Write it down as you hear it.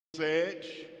Said,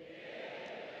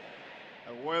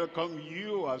 I welcome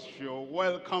you as you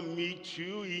welcome me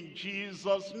too in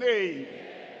Jesus' name.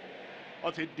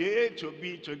 What a day to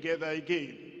be together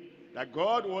again, that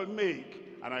God will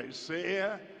make, and I say,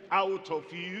 out of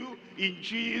you in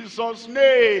Jesus'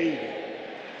 name.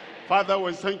 Father,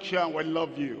 we thank you and we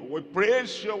love you. We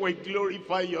praise you, we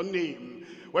glorify your name.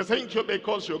 We thank you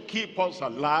because you keep us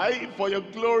alive for your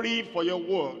glory, for your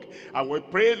work. And we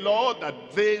pray, Lord,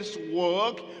 that this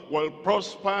work will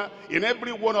prosper in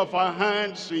every one of our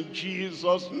hands in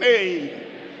Jesus' name.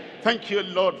 Thank you,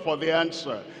 Lord, for the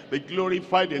answer. Be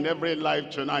glorified in every life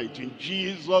tonight. In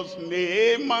Jesus'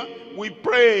 name we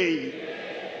pray.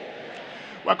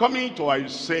 We're coming to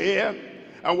Isaiah,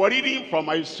 and we're reading from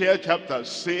Isaiah chapter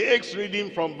 6, reading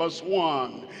from verse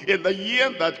 1. In the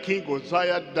year that King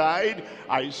Uzziah died,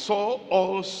 I saw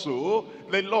also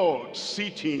the Lord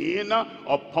sitting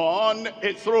upon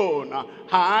a throne,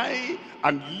 high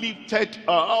and lifted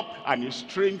up, and his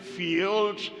train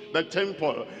filled the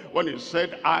temple. When he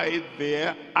said, I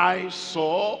there, I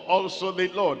saw also the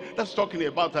Lord. That's talking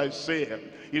about Isaiah.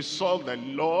 He saw the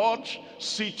Lord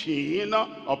sitting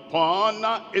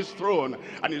upon his throne.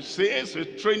 And it says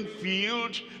his train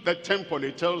filled the temple.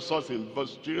 It tells us in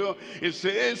verse 2. It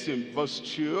says in verse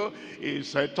 2,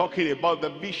 is talking about the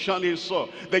vision he saw.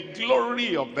 The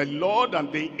glory of the Lord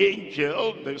and the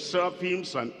angel, the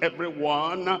seraphims and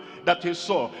everyone that he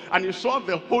saw. And he saw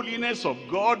the holiness of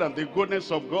God and the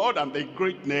goodness of God and the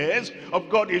greatness of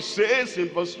God. It says in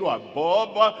verse 2,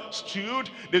 above stood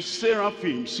the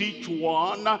seraphims, each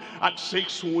one had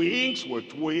 6 wings. With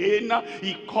twain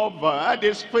he covered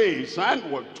his face,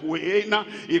 and with twain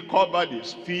he covered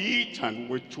his feet, and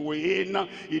with twain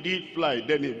he did fly.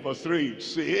 Then in verse 3 it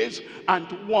says, and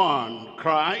one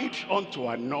cried unto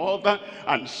another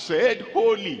and said,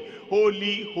 Holy,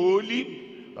 holy,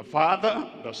 holy, the Father,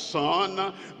 the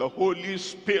Son, the Holy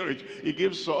Spirit. He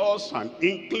gives us an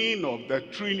inkling of the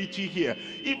Trinity here.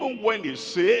 Even when he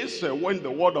says, when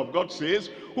the word of God says,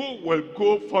 who will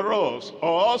go for us?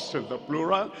 Us, in the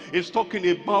plural, is talking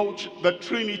about the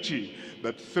Trinity,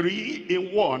 the 3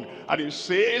 in 1. And it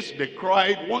says, they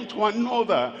cried one to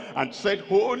another and said,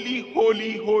 Holy,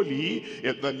 holy, holy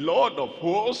is the Lord of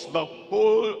hosts. The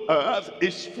whole earth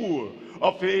is full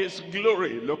of his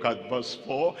glory. Look at verse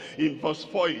 4. In verse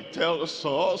 4 it tells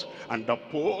us, and the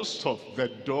posts of the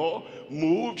door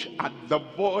moved at the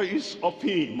voice of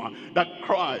him that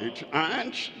cried,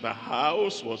 and the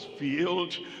house was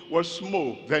filled with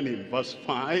smoke. Then in verse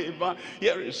 5,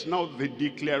 here is now the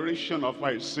declaration of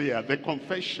Isaiah, the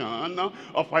confession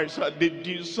of Isaiah, the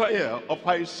desire of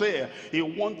Isaiah. He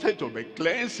wanted to be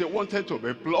cleansed, he wanted to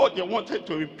be purged, he wanted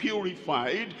to be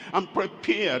purified and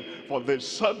prepared for the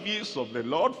service of the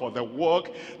Lord, for the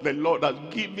work the Lord has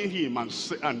given him.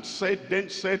 And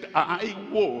said, I,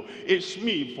 woe is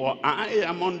me, for I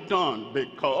am undone,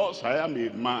 because I am a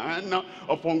man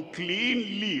of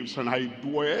unclean lips, and I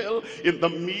dwell in the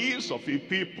midst of a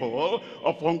people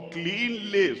of unclean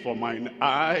lips, for mine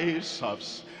eyes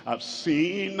have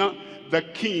seen the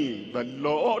King, the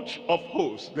Lord of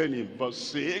hosts. Then in verse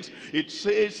 6, it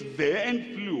says,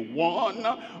 then flew one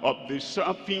of the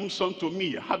seraphims unto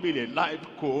me, having a live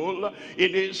coal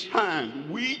in his hand,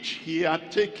 which he had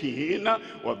taken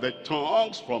with the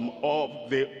tongues from off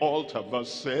the altar.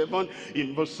 Verse 7,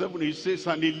 in verse 7 it says,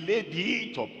 and he laid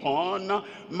it upon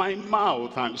my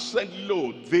mouth, and said,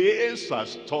 lo, this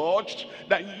has touched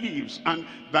thy lips, and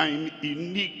thine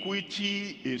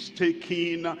iniquity is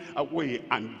taken away,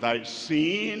 and thy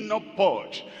sin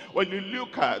purged. When you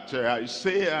look at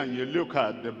Isaiah and you look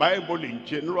at the Bible in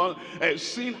general,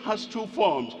 sin has 2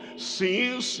 forms.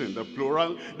 Sins in the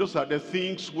plural, those are the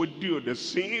things we do, the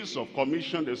sins of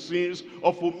commission, the sins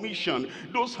of omission.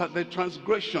 Those are the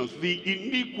transgressions, the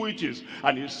iniquities.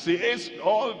 And it says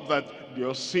all that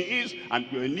your sins and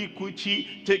your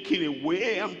iniquity taken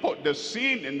away, and put the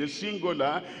sin in the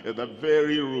singular is the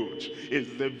very root.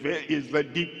 Is the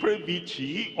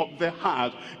depravity of the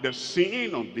heart, the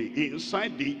sin on the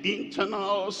inside, the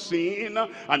internal sin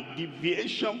and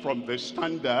deviation from the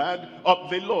standard of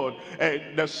the Lord.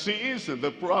 The sins in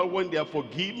the plural, when they are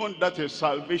forgiven, that is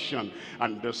salvation.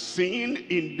 And the sin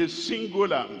in the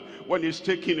singular, when it's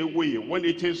taken away, when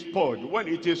it is purged, when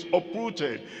it is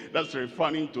uprooted, that's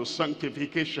referring to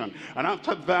sanctification. And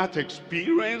after that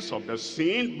experience of the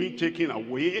sin being taken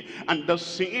away and the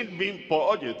sin being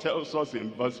purged, it tells us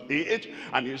in verse 8,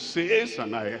 and it says,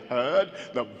 and I heard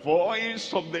the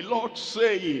voice of the Lord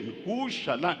saying, whom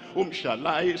shall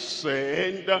I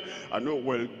send, and who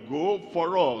will go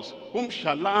for us? Whom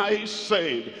shall I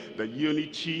send? The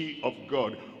unity of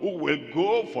God. who will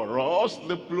go for us,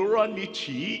 the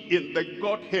plurality in the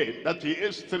Godhead, that he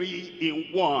is three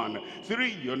in one,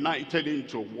 three united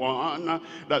into one,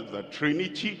 that's the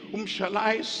Trinity. Whom shall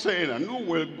I send, and who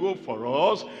will go for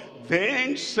us?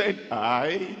 Then said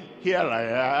I, here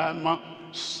I am,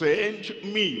 send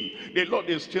me. The Lord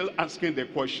is still asking the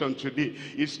question today.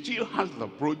 He still has the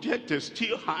project, he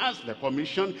still has the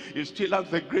commission, he still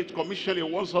has the great commission he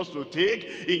wants us to take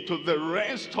into the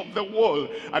rest of the world.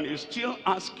 And he's still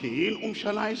asking, whom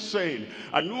shall I send?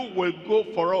 And who will go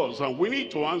for us? And we need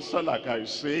to answer like I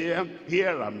say,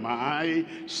 here am I,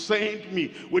 send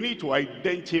me. We need to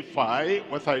identify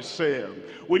with Isaiah.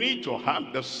 We need to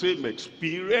have the same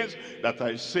experience that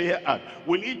Isaiah had.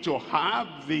 We need to have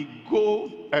the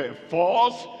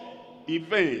forth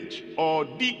event or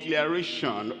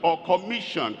declaration or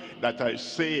commission that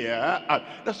Isaiah had.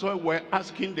 That's why we're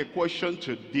asking the question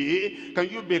today, can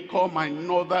you become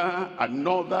another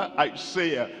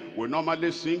Isaiah? We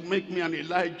normally sing, make me an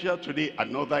Elijah, today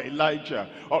another Elijah.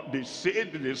 Or they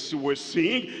said, we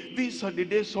sing, these are the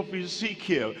days of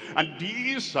Ezekiel, and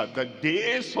these are the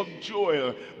days of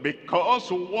Joel,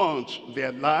 because we want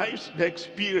their lives, their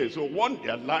experience, we want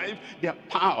their life, their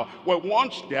power, we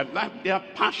want their life, their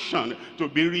passion to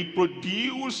be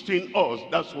reproduced in us.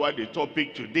 That's why the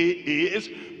topic today is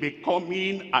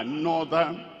becoming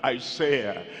another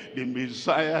Isaiah, the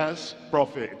Messiah's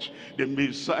prophet. The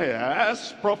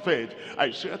Messiah's prophet.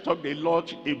 Isaiah talked a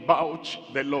lot about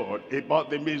the Lord,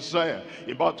 about the Messiah,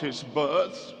 about his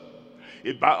birth,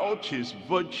 about his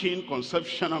virgin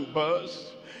conception and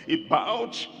birth,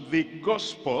 about the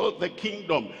gospel, the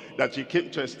kingdom that he came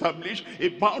to establish,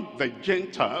 about the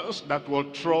Gentiles that will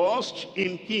trust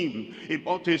in him,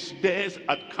 about his death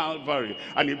at Calvary,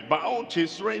 and about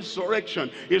his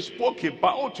resurrection. He spoke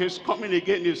about his coming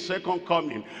again, his second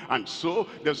coming. And so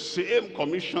the same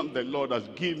commission the Lord has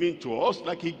given to us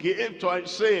like he gave to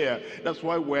Isaiah. That's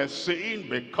why we're saying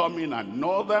becoming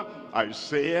another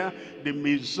Isaiah, the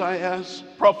Messiah's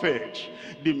prophet,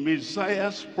 the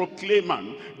Messiah's proclaimer,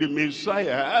 the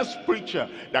Messiah's preacher,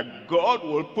 that God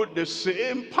will put the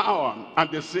same power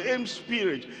and the same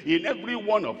spirit in every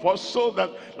one of us, so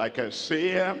that, like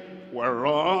Isaiah, we're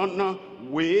on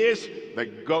with the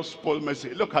gospel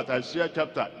message. Look at Isaiah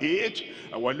chapter 8,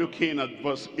 and we're looking at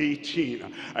verse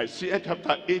 18. Isaiah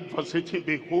chapter 8, verse 18,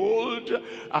 behold,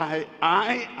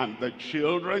 I am the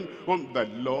children whom the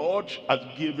Lord has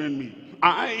given me.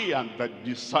 I and the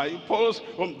disciples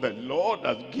whom the Lord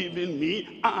has given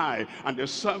me, I and the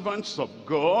servants of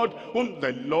God whom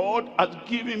the Lord has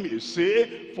given me.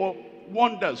 Say, for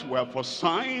wonders were for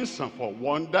signs and for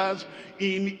wonders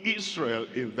in Israel,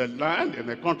 in the land, in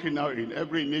the country now, in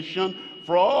every nation,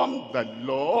 from the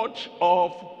Lord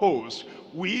of hosts,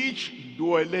 which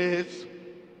dwelleth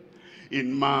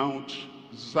in Mount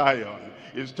Zion.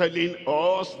 Is telling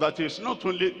us that it's not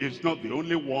the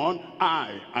only one.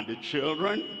 I and the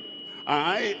children,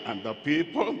 I and the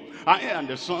people, I and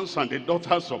the sons and the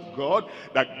daughters of God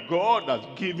that God has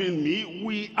given me,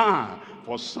 we are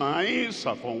for signs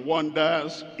and for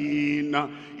wonders in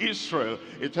Israel.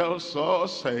 It tells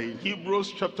us in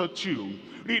Hebrews chapter 2,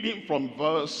 reading from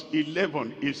verse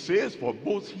 11, it says, for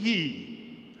both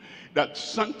he that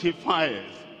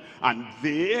sanctifieth and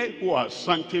they who are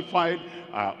sanctified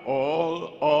are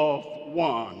all of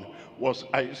one. Was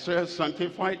Isaiah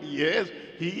sanctified? Yes,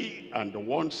 he and the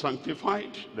one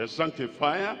sanctified, the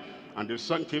sanctifier and the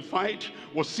sanctified.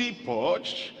 Was he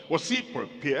purged? Was he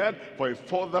prepared for a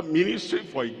further ministry,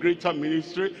 for a greater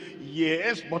ministry?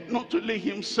 Yes, but not only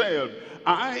himself.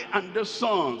 I and the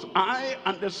sons, I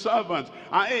and the servants,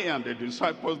 I and the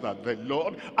disciples that the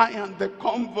Lord, I and the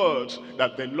converts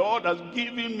that the Lord has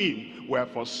given me were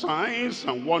for signs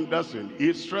and wonders in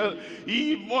Israel,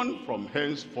 even from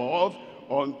henceforth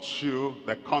unto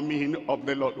the coming of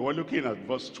the Lord. We're looking at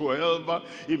verse 12.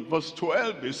 In verse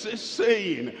 12 it says,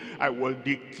 saying, I will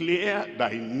declare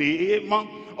thy name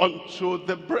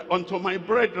unto my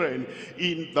brethren.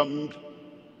 In the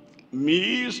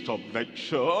midst of the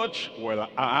church will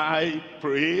I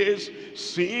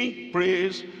sing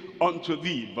praise unto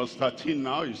thee. Verse 13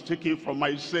 now is taken from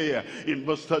Isaiah. In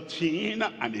verse 13,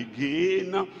 and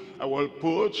again I will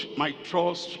put my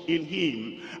trust in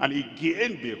him. And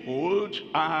again, behold,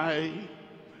 I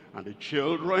and the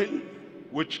children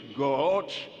which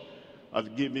God has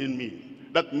given me.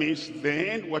 That means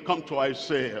then we come to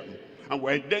Isaiah, and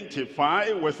we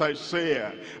identify with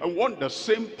Isaiah and want the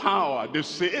same power, the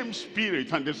same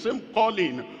spirit, and the same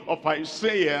calling of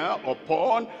Isaiah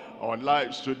upon our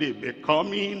lives today.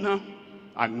 Becoming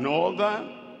another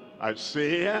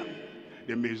Isaiah,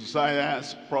 the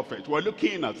Messiah's prophet. We're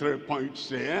looking at 3 points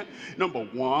here. Number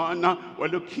one, we're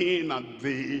looking at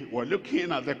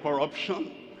the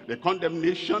corruption, the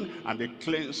condemnation, and the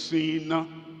cleansing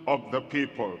of the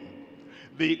people.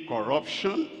 The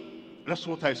corruption, that's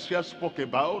what Isaiah spoke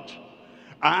about.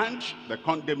 And the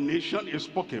condemnation, he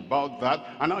spoke about that.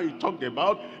 And now he talked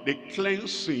about the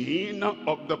cleansing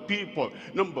of the people.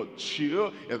 Number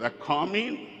two is the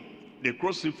coming, the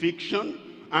crucifixion,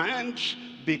 and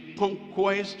the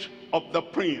conquest of the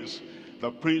Prince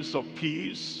of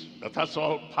Peace, that has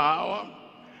all power,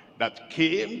 that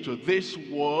came to this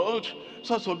world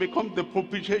so as to become the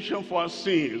propitiation for our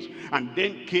sins, and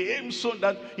then came so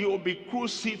that he will be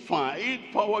crucified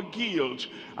for our guilt,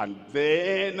 and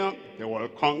then they will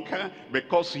conquer,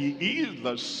 because he is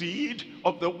the seed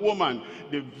of the woman,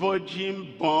 the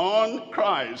virgin-born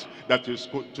Christ, that is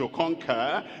to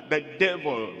conquer the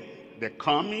devil. The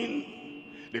coming,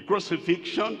 the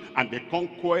crucifixion, and the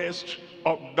conquest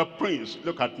of the Prince.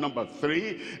 Look at number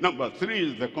three. Number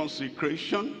three is the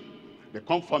consecration, the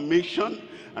confirmation,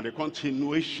 and the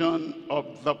continuation of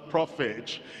the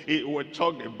prophet. We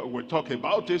talk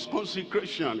about his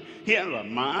consecration. Here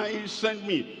am I, send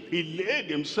me. He laid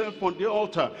himself on the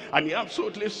altar, and he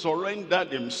absolutely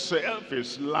surrendered himself,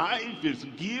 his life, his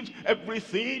gifts,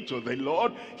 everything to the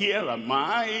Lord. Here am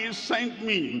I, send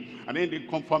me. And then the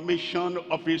confirmation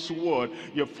of his word.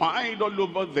 You find all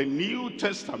over the New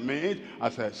Testament,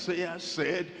 as Isaiah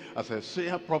said, as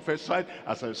Isaiah prophesied,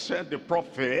 as I said, the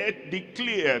prophet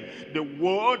declared. The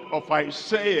word of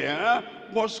Isaiah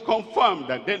was confirmed.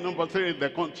 And then number three, the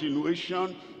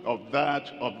continuation of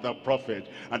that of the prophet,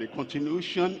 and the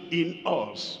continuation in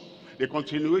us, the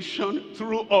continuation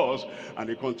through us, and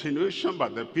the continuation by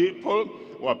the people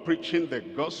who are preaching the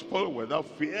gospel without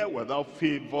fear, without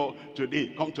favor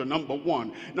today. Come to number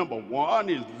one. Number one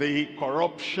is the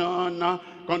corruption,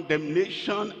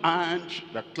 condemnation, and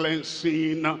the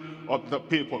cleansing of the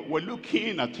people. We're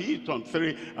looking at it on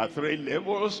three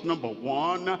levels. Number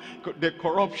one, the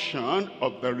corruption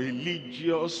of the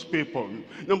religious people.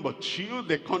 Number two,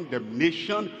 the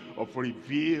condemnation of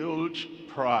revealed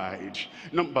pride.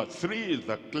 Number three is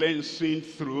the cleansing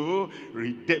through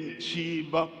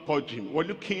redemptive purging. We're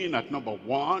looking at number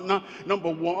one.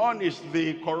 Number one is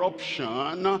the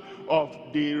corruption of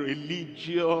the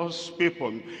religious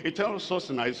people. It tells us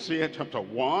in Isaiah chapter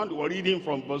 1, we're reading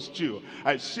from verse 2.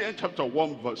 Isaiah chapter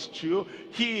 1 verse 2,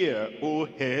 hear, O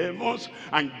heavens,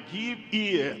 and give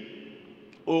ear,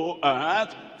 O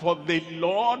earth, for the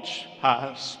Lord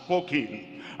has spoken.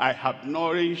 I have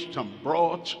nourished and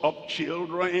brought up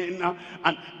children,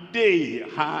 and they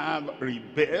have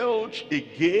rebelled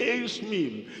against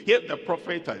me. Here the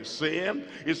prophet Isaiah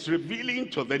is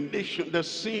revealing to the nation the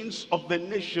sins of the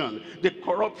nation, the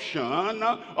corruption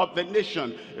of the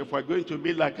nation. If we're going to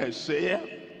be like Isaiah,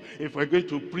 if we're going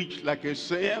to preach like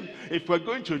Isaiah, if we're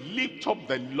going to lift up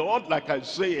the Lord like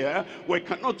Isaiah, we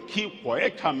cannot keep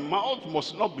quiet. Our mouth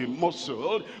must not be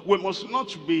muzzled. We must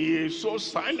not be so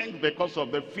silent because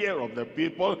of the fear of the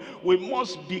people. We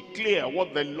must declare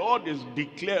what the Lord is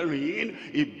declaring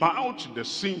about the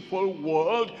sinful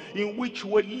world in which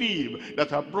we live, that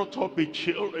have brought up the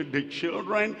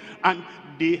children, and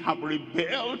they have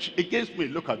rebelled against me.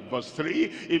 Look at verse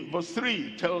 3. In verse 3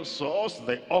 it tells us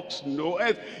the ox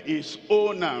knoweth his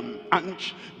owner, and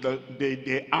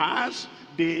the ass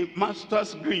the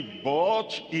master's grief.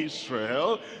 But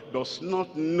Israel does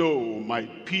not know, my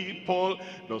people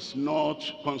does not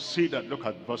consider. Look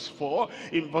at verse 4.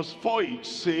 In verse 4 it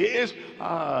says,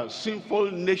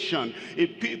 sinful nation, a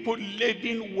people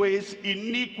laden with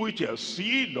iniquity, a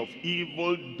seed of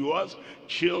evil doers,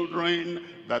 children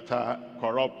that are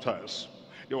corrupters.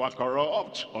 They were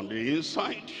corrupt on the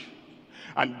inside,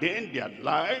 and then their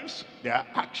lives, their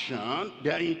action,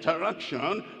 their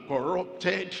interaction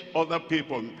corrupted other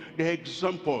people. Their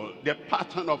example, their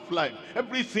pattern of life,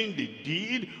 everything they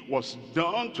did was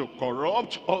done to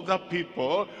corrupt other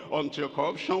people, until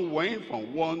corruption went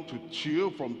from 1 to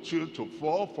 2, from 2 to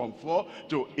 4, from 4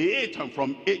 to 8, and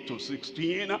from 8 to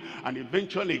 16, and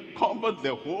eventually covered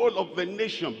the whole of the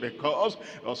nation, because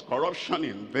there was corruption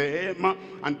in them,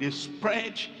 and they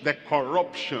spread the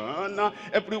corruption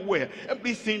everywhere.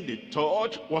 Everything they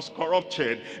taught was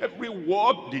corrupted. Every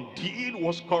word they did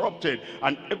was corrupted,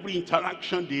 and every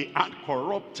interaction they had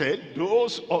corrupted.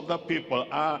 Those other people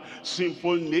are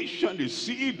sinful nation, the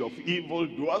seed of evil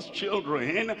doers,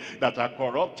 children that are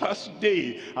corrupters.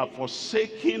 They have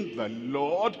forsaken the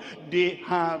Lord. They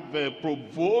have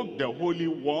provoked the Holy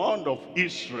One of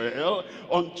Israel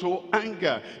unto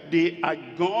anger. They are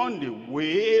gone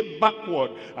way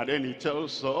backward. And then he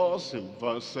tells us in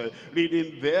verse,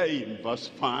 reading there in verse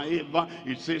 5,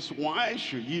 it says, why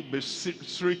should ye be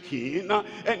stricken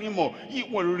anymore? Ye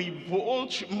will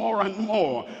revolt more and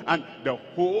more, and the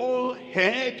whole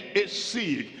head is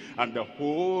sick, and the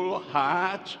whole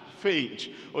heart faint.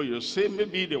 Oh, you say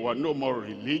maybe they were no more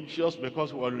religious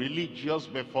because we were religious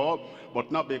before,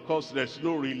 but not because there's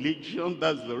no religion.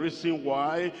 That's the reason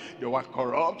why they were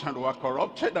corrupt, and were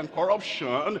corrupted, and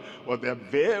corruption was their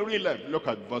very life. Look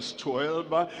at verse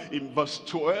 12. In verse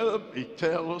 12, it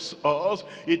tells us,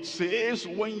 it says,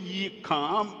 when ye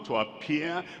come to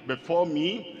appear before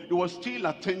me, they were still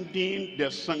attending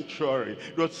their sanctuary.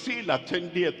 They were still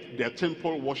attending their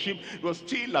temple worship. They were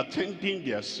still attending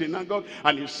their synagogue.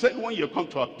 And he said, when you come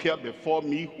to appear before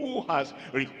me, who has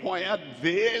required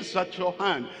this at your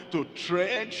hand to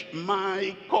tread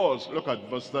my cause? Look at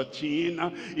verse 13.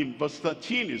 In verse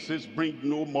 13, it says, bring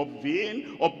no more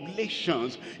vain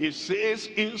oblations. It says,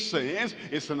 incense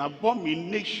is an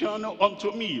abomination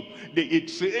unto me. It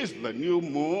says, the new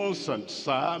moons and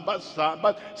Sabbaths,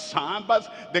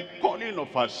 the calling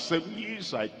of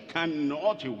assemblies I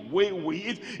cannot away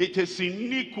with. It is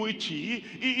iniquity,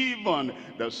 even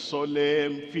the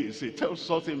solemn feast. It tells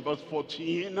us in verse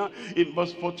 14,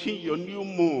 your new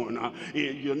moon,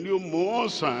 your new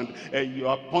moons and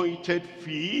your appointed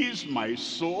feasts, my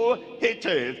soul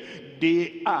hateth.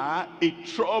 They are a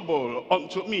trouble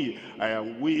unto me. I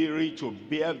am weary to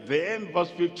bear them. Verse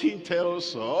 15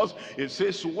 tells us, it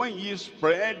says, when ye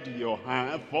spread your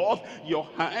hand forth, your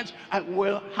hands, I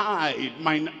will hide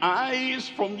mine eyes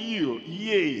from you.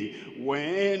 Yea,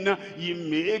 when ye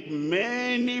make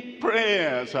many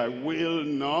prayers, I will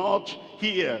not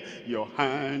hear. Your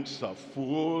hands are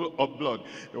full of blood.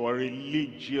 They were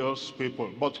religious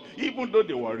people, but even though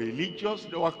they were religious,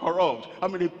 they were corrupt. How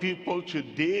many people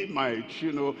today might,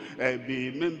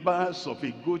 be members of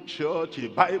a good church, a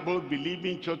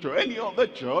Bible-believing church, or any other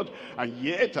church, and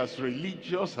yet as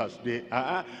religious as they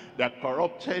are, they're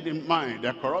corrupted in mind,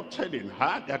 they're corrupted in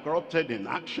heart, they're corrupted in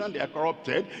action, they're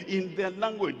corrupted in their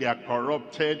language, they are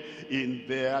corrupted in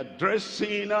their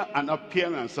dressing and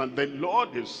appearance. And the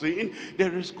Lord is saying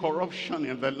there is corruption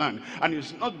in the land. And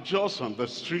it's not just on the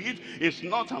street, it's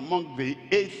not among the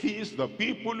atheists, the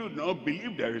people who don't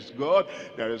believe there is God.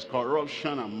 There is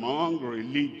corruption among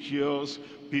religious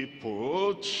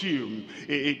people too.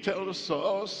 It tells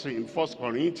us in 1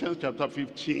 Corinthians chapter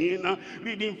 15,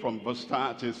 reading from verse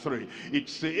 33, it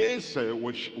says,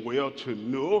 we ought to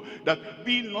know that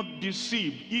be not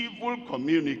deceived, evil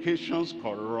communications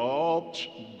corrupt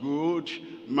good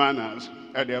manners.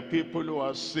 And there are people who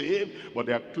are saved, but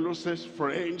their closest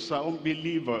friends are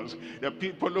unbelievers. There are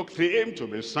people who claim to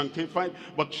be sanctified,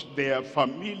 but their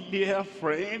familiar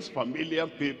friends, familiar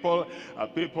people, are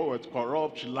people with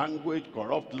corrupt language,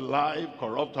 corrupt life,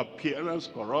 corrupt appearance,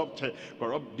 corrupt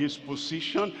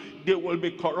disposition. They will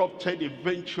be corrupted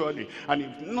eventually. And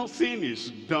if nothing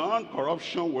is done,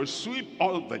 corruption will sweep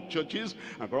all the churches,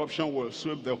 and corruption will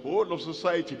sweep the whole of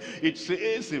society. It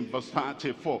says in verse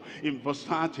 34,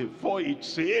 it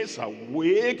says,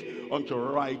 awake unto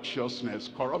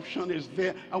righteousness. Corruption is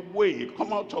there. Awake.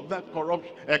 Come out of that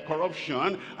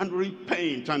corruption and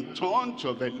repent and turn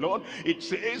to the Lord. It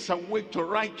says, awake to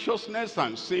righteousness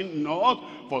and sin not,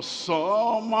 for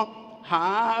some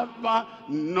have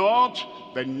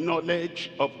not the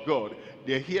knowledge of God.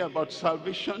 They hear about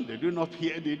salvation, they do not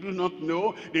hear, they do not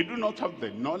know, they do not have the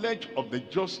knowledge of the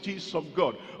justice of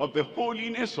God, of the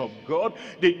holiness of God.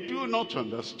 They do not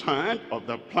understand of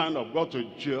the plan of God to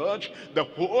judge the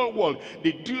whole world.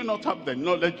 They do not have the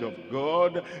knowledge of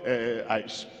God. I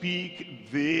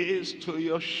speak this to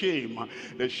your shame.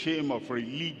 The shame of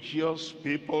religious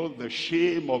people, the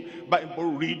shame of Bible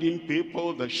reading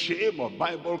people, the shame of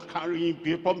Bible carrying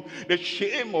people, the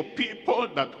shame of people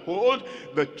that hold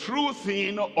the truth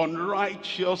in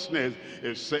unrighteousness.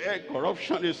 He said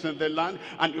corruption is in the land,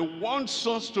 and he wants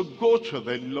us to go to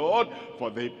the Lord for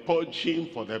the purging,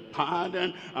 for the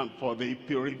pardon, and for the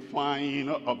purifying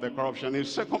of the corruption. In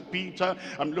 2 Peter,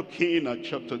 I'm looking at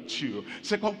chapter 2.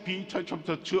 2 Peter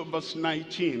chapter 2 verse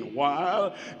 19.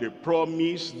 While they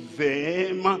promise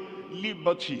them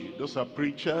liberty, those are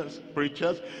preachers,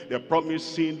 they're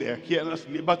promising their hearers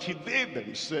liberty. They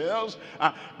themselves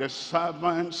are the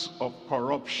servants of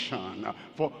corruption,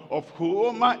 for of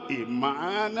whom a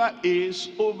man is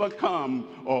overcome,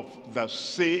 of the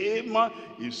same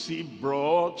is he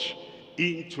brought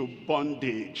into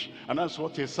bondage. And that's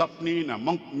what is happening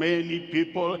among many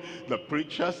people. The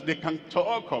preachers, they can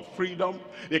talk of freedom,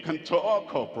 they can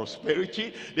talk of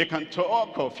prosperity, they can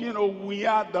talk of, we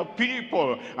are the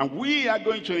people and we are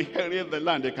going to inherit the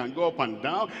land. They can go up and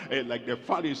down like the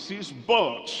Pharisees,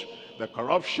 but The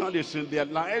corruption is in their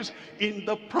lives, in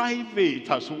the private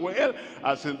as well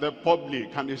as in the public.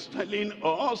 And it's telling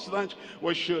us that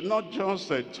we should not just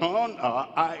turn our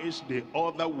eyes the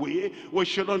other way. We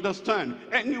should understand,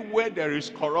 anywhere there is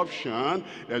corruption,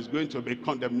 there's going to be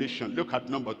condemnation. Look at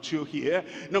number 2 here.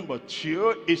 Number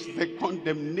 2 is the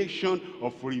condemnation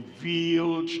of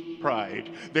revealed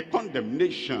pride. The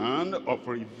condemnation of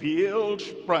revealed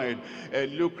pride.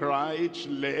 Look right,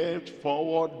 left,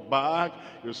 forward, back.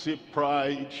 You see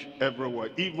pride everywhere.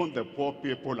 Even the poor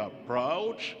people are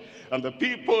proud. And the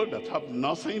people that have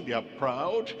nothing, they are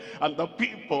proud. And the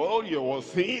people, you will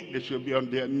think they should be on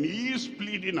their knees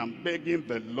pleading and begging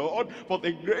the Lord for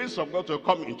the grace of God to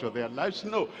come into their lives.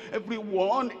 No,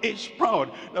 everyone is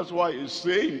proud. That's why he's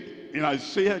saying in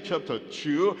Isaiah chapter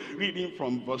 2, reading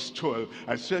from verse 12.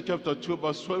 Isaiah chapter 2,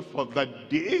 verse 12, for the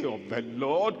day of the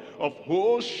Lord of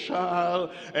hosts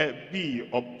shall be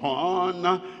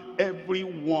upon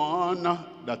everyone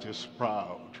that is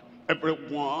proud.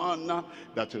 Everyone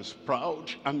that is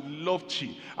proud and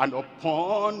lofty, and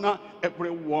upon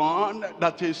everyone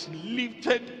that is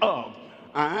lifted up,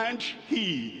 and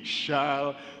he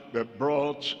shall be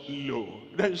brought low.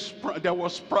 There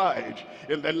was pride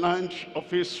in the land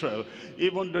of Israel,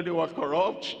 even though they were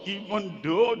corrupt, even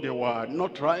though they were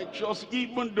not righteous,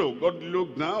 even though God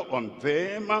looked down on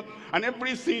them, and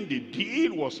everything they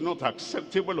did was not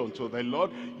acceptable unto the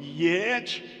Lord,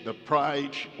 yet the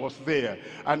pride was there.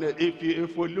 And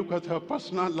if we look at our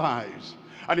personal lives,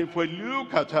 and if we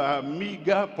look at our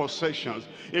meager possessions,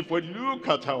 if we look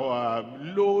at our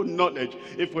low knowledge,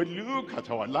 if we look at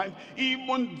our life,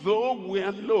 even though we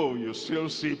are low, you still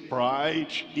see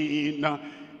pride in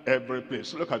every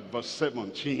place. Look at verse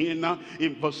 17.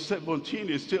 In verse 17,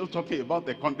 he's still talking about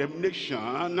the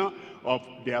condemnation of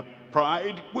their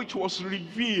pride, which was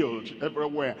revealed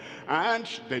everywhere. And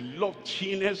the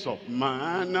loftiness of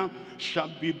man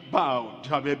shall be bowed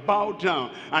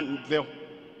down, and the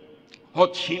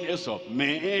haughtiness of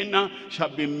men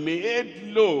shall be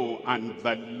made low, and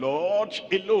the Lord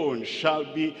alone shall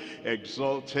be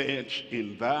exalted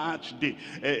in that day.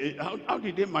 How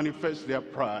did they manifest their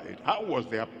pride? How was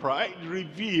their pride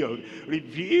revealed?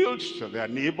 Revealed to their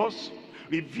neighbors,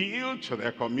 revealed to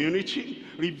their community,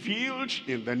 revealed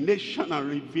in the nation, and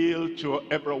revealed to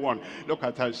everyone. Look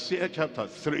at Isaiah chapter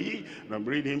 3. I'm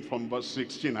reading from verse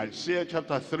 16. Isaiah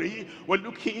chapter 3, we're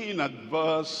looking at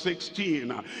verse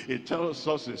 16. It tells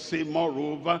us, it says,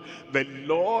 moreover, the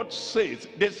Lord says,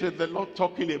 this is the Lord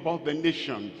talking about the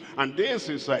nation. And this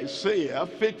is Isaiah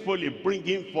faithfully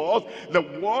bringing forth the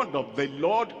word of the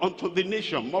Lord unto the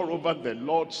nation. Moreover, the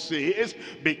Lord says,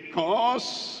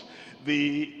 because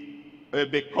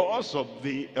of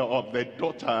the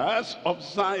daughters of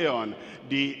Zion,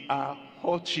 they are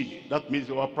haughty. That means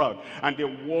they were proud, and they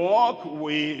walk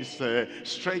with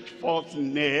stretched forth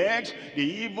necks. They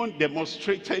even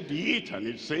demonstrated it, and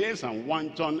it says, and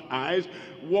wanton eyes,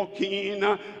 walking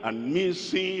and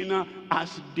missing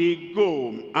as they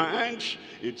go. And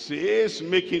it says,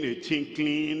 making a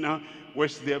tinkling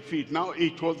with their feet. Now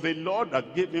it was the Lord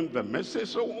that gave him the message.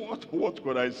 So what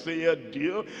could Isaiah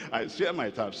do? Isaiah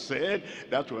might have said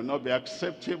that will not be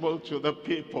acceptable to the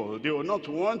people. They will not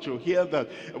want to hear that.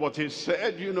 But he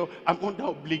said, you know, I'm under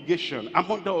obligation, I'm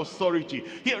under authority.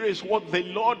 Here is what the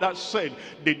Lord has said: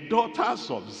 the daughters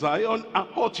of Zion are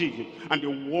haughty, and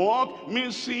they walk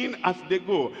missing as they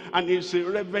go. And it's a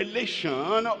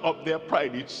revelation of their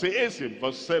pride. It says in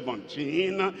verse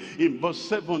 17,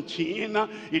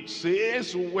 it says,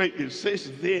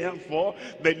 therefore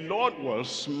the Lord will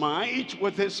smite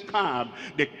with his scab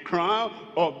the crown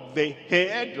of the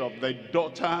head of the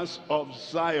daughters of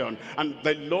Zion, and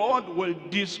the Lord will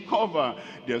discover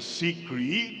their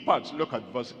secret parts. Look at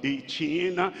verse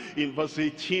 18. In verse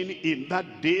 18, in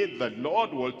that day the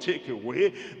Lord will take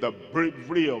away the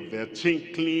bravery of their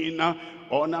tinkling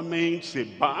ornaments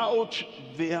about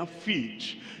their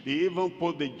feet. They even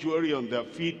put the jewelry on their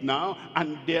feet now,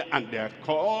 and their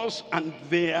cords and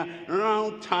their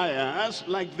round tires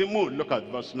like the moon. Look at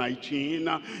verse 19.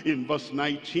 In verse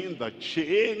 19, the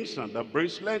chains and the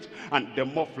bracelets and the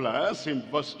mufflers. In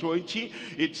verse 20,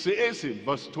 it says in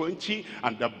verse 20,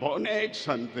 and the bonnets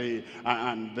and the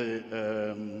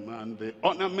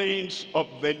ornaments of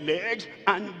the legs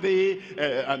and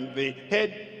the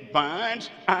head bands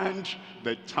and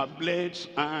the tablets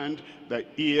and the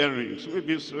earrings,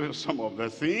 maybe some of the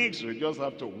things you just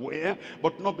have to wear,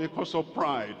 but not because of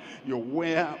pride. You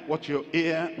wear what you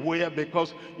wear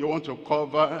because you want to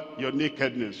cover your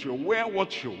nakedness. You wear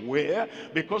what you wear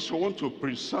because you want to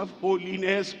preserve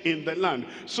holiness in the land,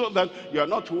 so that you are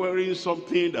not wearing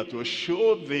something that will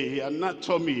show the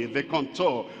anatomy, the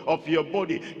contour of your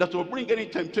body, that will bring any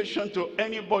temptation to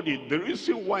anybody. The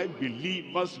reason why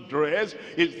believers dress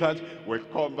is that we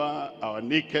cover our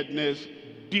nakedness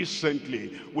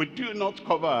decently. We do not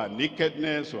cover our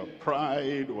nakedness or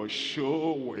pride or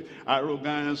show with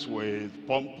arrogance, with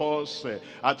pompous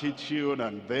attitude,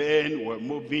 and then we're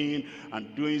moving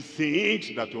and doing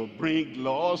things that will bring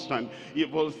lust and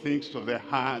evil things to the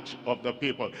heart of the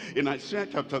people. In Isaiah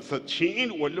chapter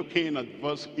 13, we're looking at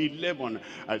verse 11.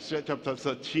 Isaiah chapter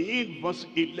 13, verse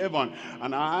 11.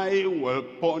 And I will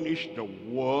punish the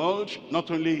world, not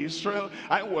only Israel,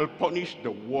 I will punish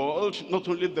the world, not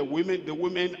only the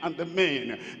women and the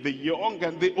men, the young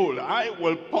and the old. I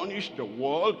will punish the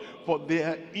world for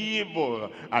their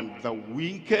evil, and the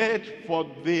wicked for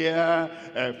their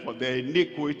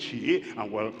iniquity,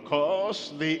 and will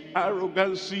cause the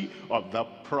arrogancy of the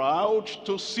proud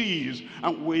to cease,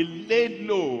 and will lay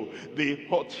low the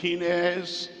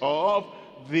haughtiness of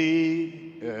the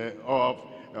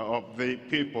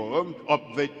people,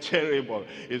 of the terrible.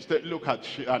 Instead, look at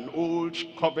an old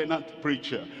covenant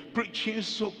preacher preaching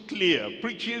so clear,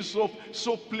 preaching so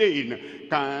plain.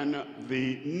 Can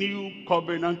the new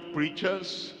covenant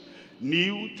preachers,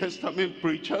 New Testament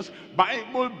preachers,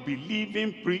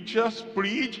 Bible-believing preachers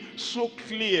preach so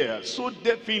clear, so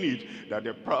definite, that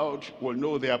the proud will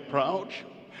know they are proud,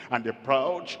 and the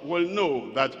proud will know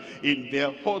that in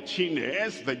their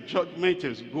haughtiness the judgment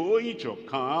is going to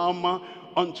come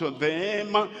unto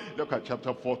them? Look at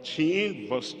chapter 14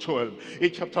 verse 12.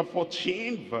 In chapter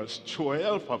 14 verse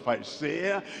 12 of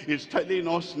Isaiah is telling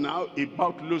us now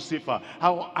about Lucifer.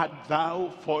 How art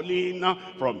thou fallen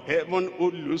from heaven, O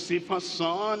Lucifer,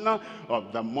 son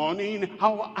of the morning?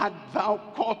 How art thou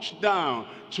cut down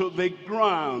to the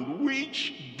ground,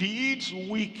 which deeds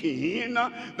weaken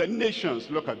the nations?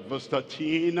 Look at verse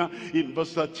 13. In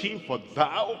verse 13, for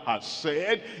thou hast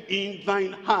said in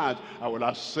thine heart, I will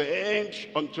ascend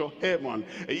unto heaven.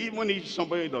 Even if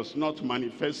somebody does not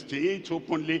manifest it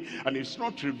openly, and it's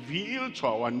not revealed to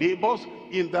our neighbors,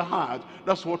 in the heart,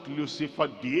 that's what Lucifer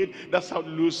did. That's how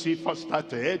Lucifer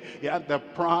started. He had the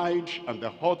pride and the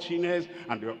haughtiness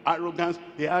and the arrogance.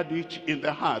 He had it in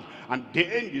the heart. And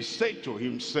then he said to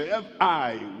himself,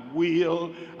 I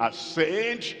will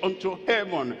ascend unto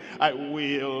heaven. I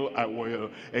will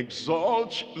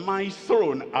exalt my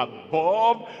throne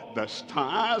above the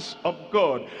stars of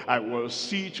God. I will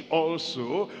sit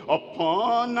also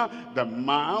upon the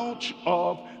mount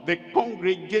of the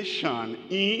congregation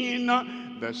in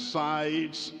the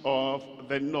sides of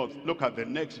the north. Look at the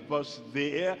next verse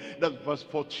there. That's verse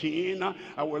 14.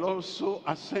 I will also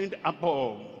ascend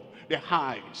above the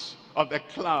heights of the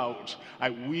clouds. I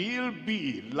will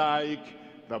be like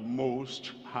the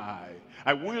Most High.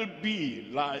 I will be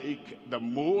like the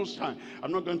Most High.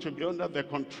 I'm not going to be under the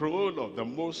control of the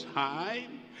Most High.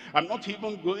 I'm not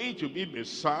even going to be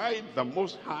beside the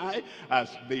Most High as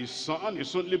the Son,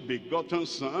 his only begotten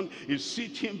Son, is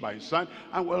sitting by his side.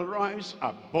 I will rise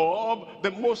above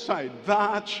the Most High.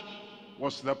 That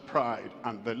was the pride.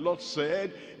 And the Lord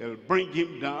said he'll bring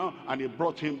him down, and he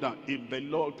brought him down. If the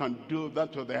Lord can do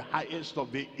that to the highest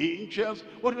of the angels,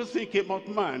 what do you think about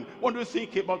man? What do you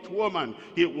think about woman?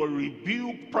 He will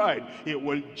rebuke pride. He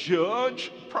will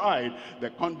judge pride.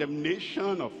 The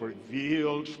condemnation of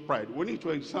revealed pride. We need to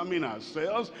examine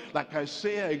ourselves like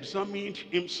Isaiah examined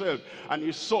himself, and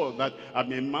he saw that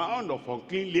I'm a man of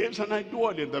unclean lips, and I dwell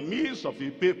in the midst of a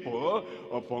people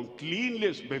of unclean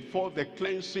lips. Before the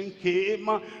cleansing came,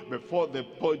 before the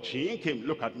purging came.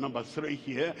 Look at number 3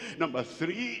 here. Number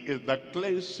 3 is the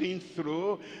cleansing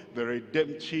through the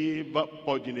redemptive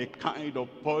purging. A kind of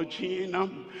purging,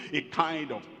 a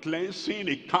kind of cleansing,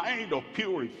 a kind of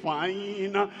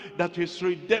purifying that is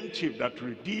redemptive, that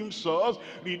redeems us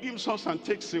and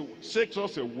takes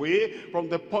us away from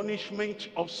the punishment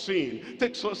of sin,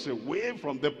 takes us away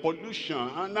from the pollution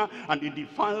and the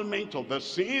defilement of the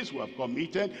sins we have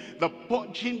committed. The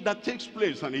purging that takes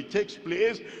place, and it takes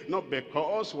place not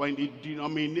because we're in the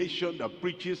denomination that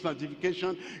preaches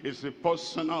sanctification. It's a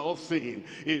personal thing.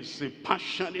 It's a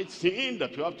passionate thing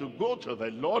that you have to go to the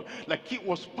Lord like he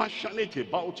was passionate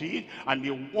about it, and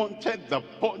he wanted the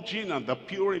purging and the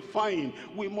purifying.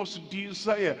 We must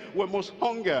desire, we must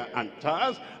hunger and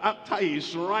thirst after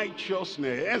his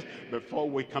righteousness before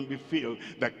we can be filled.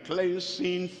 The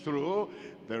cleansing through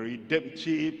the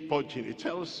redemptive purging. It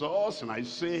tells us in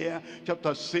Isaiah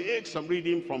chapter 6, I'm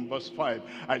reading from verse 5.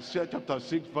 Isaiah chapter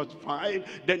 6 verse 5,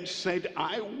 then said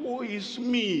I, woe is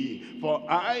me, for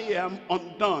I am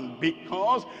undone,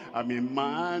 because I'm a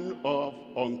man of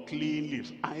unclean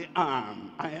lips. I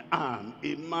am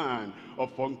a man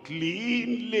of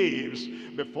unclean lips.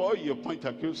 Before you point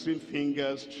accusing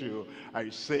fingers to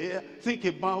Isaiah, think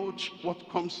about what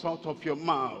comes out of your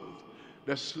mouth.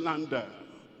 The slander,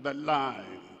 the lie,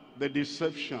 the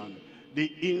deception,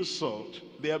 the insult,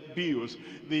 the abuse,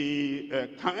 the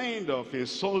kind of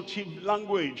insultive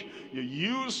language you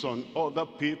use on other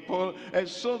people,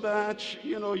 so that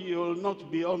you'll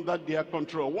not be under their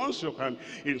control. Once you can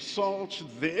insult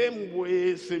them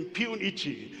with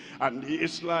impunity, and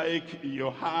it's like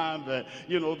you have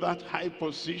that high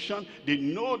position, they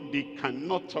know they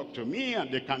cannot talk to me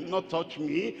and they cannot touch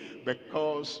me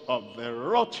because of the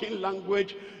rotten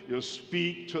language you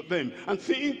speak to them. And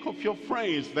think of your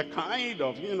friends, the kind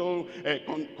of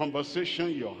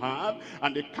conversation you have,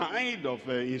 and the kind of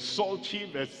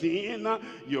insultive thing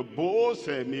you both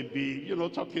may be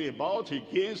talking about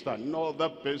against another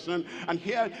person. And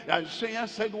here Isaiah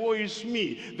said, woe is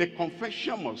me. The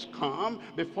confession must come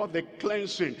before the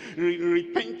cleansing.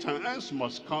 Repentance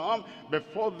must come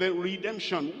before the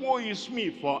redemption. Woe is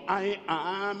me, for I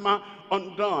am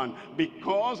undone,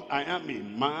 because I am a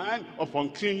man of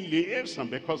unclean lips, and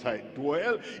because I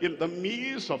dwell in the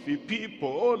midst of a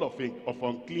people of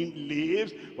unclean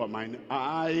lips. For mine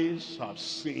eyes have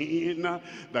seen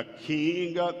the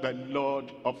King, the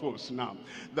Lord of hosts. Now,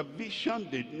 the vision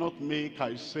did not make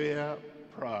Isaiah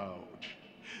proud.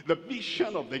 The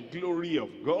vision of the glory of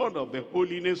God, of the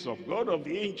holiness of God, of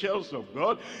the angels of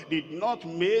God, did not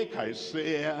make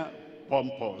Isaiah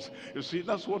pompous. You see,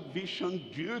 that's what vision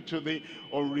do to the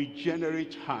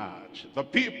unregenerate heart. The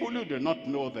people who do not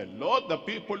know the Lord, the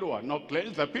people who are not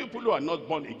cleansed, the people who are not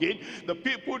born again, the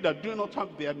people that do not have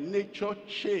their nature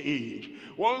changed.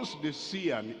 Once they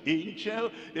see an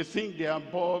angel, they think they are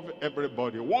above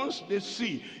everybody. Once they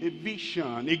see a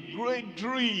vision, a great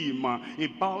dream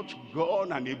about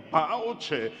God and about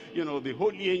the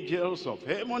holy angels of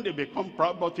heaven, they become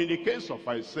proud. But in the case of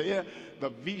Isaiah, the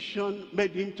vision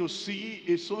made him to see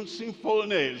his own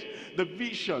sinfulness. The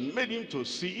vision made him to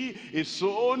see his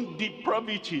own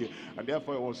depravity. And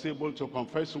therefore he was able to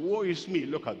confess, woe is me.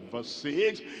 Look at verse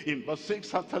 6. In verse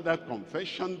 6, after that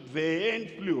confession, then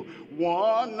flew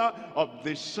one of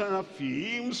the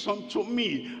seraphims unto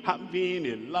me, having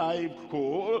a live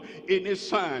coal in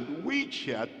his hand, which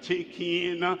he had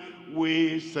taken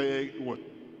with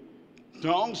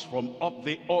tongues from up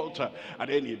the altar. And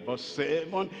then in verse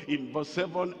 7,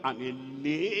 and he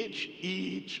laid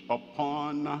it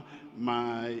upon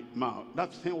my mouth.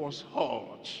 That thing was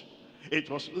hot. It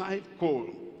was live coal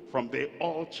from the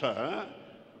altar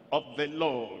of the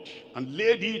Lord, and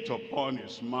laid it upon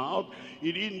his mouth.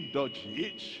 He didn't dodge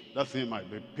it. That thing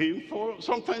might be painful.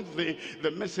 Sometimes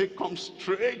the message comes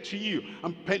straight to you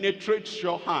and penetrates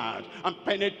your heart, and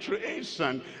penetrates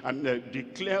and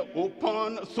declare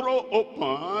open, throw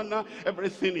open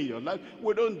everything in your life.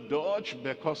 We don't dodge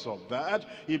because of that.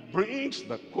 He brings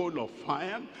the coal of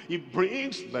fire. He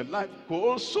brings the live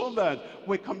coal so that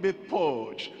we can be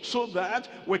purged, so that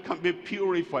we can be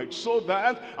purified, so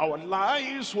that our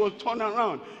lives will turn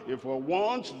around. If we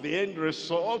want the end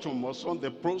result, we must want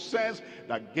the process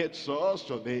that gets us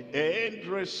to the end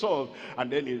result.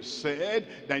 And then he said,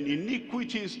 then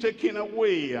iniquity is taken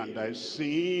away, and thy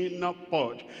sin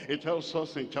purged. It tells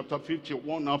us in chapter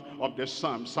 51 of the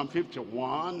Psalm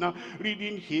 51,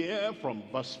 reading here from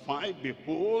verse 5,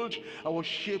 behold, I was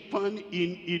shapen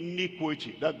in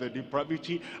iniquity, that's the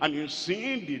depravity, and in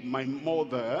sin did my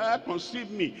mother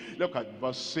conceive me. Look at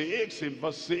verse 6. In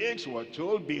verse 6 we're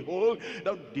told, behold,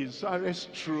 thou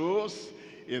desirest truth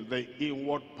in the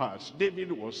inward parts.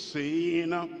 David was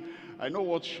saying, I know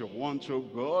what you want, oh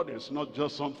God. It's not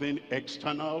just something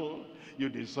external. You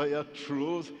desire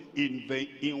truth in the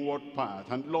inward part.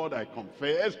 And Lord, I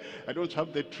confess, I don't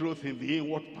have the truth in the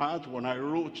inward part. When I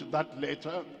wrote that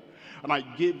letter, and I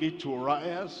gave it to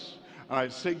Urias, and I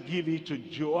said, give it to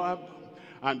Joab.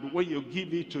 And when you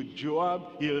give it to Joab,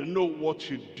 he'll know what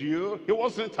you do. He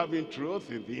wasn't having truth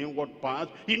in the inward part.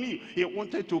 He knew he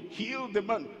wanted to kill the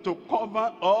man, to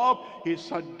cover up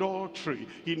his adultery.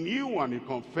 He knew and he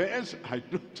confessed, I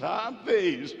don't have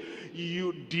this.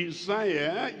 You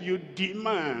desire, you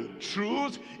demand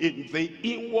truth in the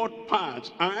inward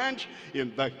part, and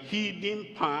in the hidden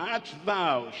part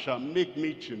thou shalt make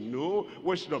me to know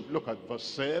wisdom. Look at verse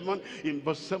 7. In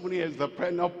verse 7 here is the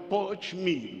prayer, now purge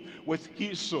me with hyssop.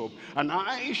 hyssop, and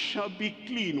I shall be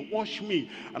clean. Wash me,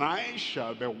 and I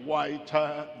shall be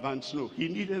whiter than snow. He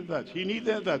needed that. He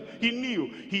needed that. He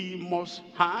knew he must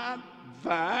have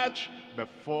that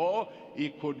before he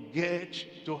could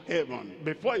get to heaven,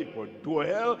 before he could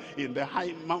dwell in the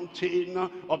high mountain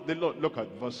of the Lord. Look at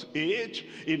verse 8.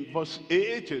 In verse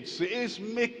 8 it says,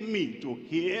 make me to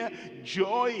hear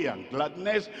joy and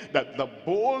gladness, that the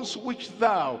bones which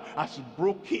thou hast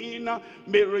broken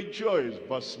may rejoice.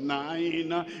 Verse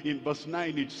 9. In verse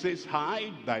 9 it says,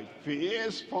 hide thy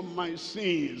face from my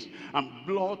sins and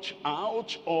blot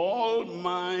out all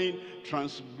mine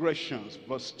transgressions.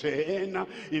 Verse 10.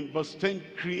 In verse 10,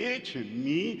 create in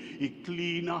me a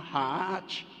clean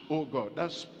heart, oh God.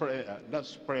 That's prayer.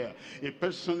 That's prayer. A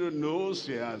person who knows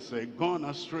he has gone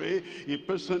astray, a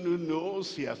person who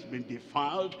knows he has been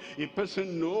defiled, a person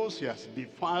who knows he has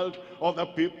defiled other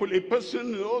people, a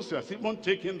person who knows he has even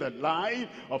taken the life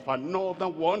of another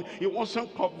one. He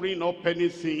wasn't covering up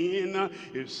anything.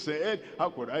 He said, how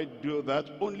could I do that?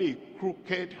 Only a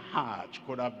crooked heart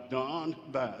could have done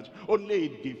that. Only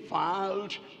a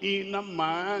defiled inner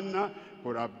man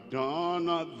could have done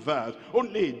that.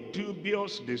 Only a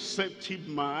dubious, deceptive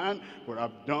man could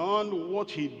have done what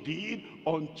he did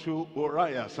unto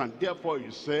Uriah. And therefore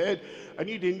he said, I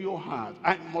need a new heart.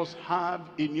 I must have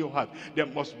a new heart. There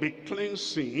must be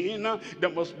cleansing. There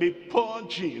must be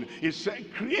purging. He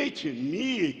said, create in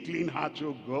me a clean heart,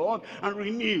 O God, and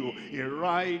renew a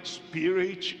right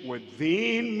spirit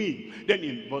within me. Then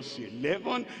in verse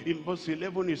 11,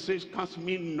 it says, cast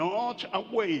me not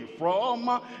away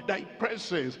from thy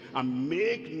presence, and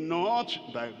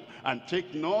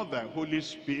take not thy Holy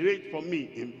Spirit from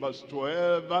me. In verse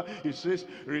 12, it says,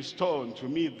 restore unto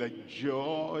me the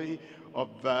joy of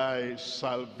thy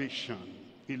salvation.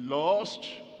 He lost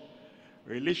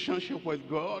relationship with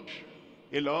God.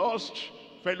 He lost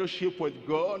fellowship with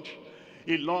God.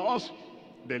 He lost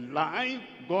the life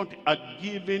God had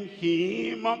given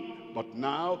him. But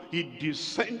now he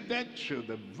descended to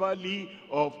the valley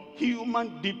of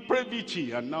human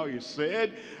depravity. And now he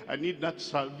said, I need that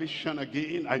salvation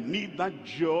again. I need that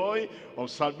joy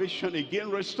of salvation again.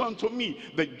 Restore to me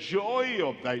the joy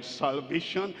of thy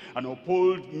salvation, and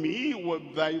uphold me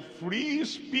with thy free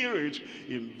spirit.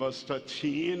 In verse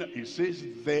 13, it says,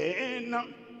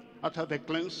 then, after the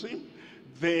cleansing,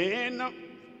 then,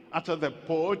 after the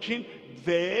purging,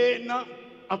 then,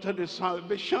 after the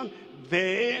salvation,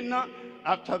 then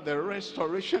after the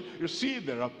restoration. You see,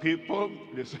 there are people,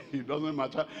 they say, it doesn't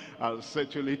matter, I'll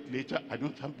settle it later. I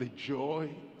don't have the joy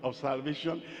of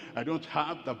salvation. I don't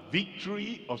have the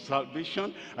victory of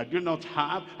salvation. I don't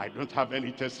have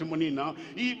any testimony now.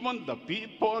 Even the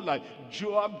people like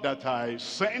Joab that I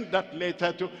sent that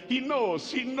letter to, he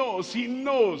knows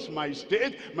my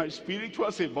state, my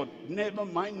spiritual state. But never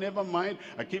mind.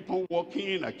 I keep on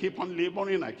walking, I keep on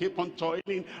laboring, I keep on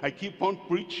toiling, I keep on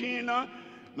preaching.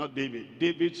 Not David.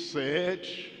 David said,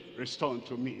 restore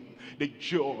unto me the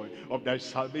joy of thy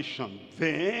salvation.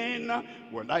 Then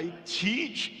will I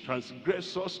teach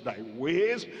transgressors thy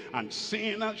ways, and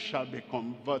sinners shall be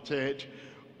converted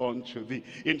unto thee.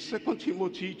 In 2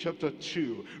 Timothy chapter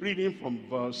 2, reading from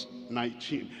verse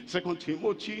 19. 2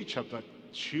 Timothy chapter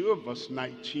 2 verse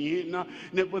 19,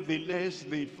 nevertheless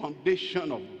the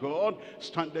foundation of God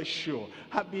standeth sure,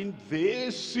 having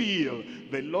this seal,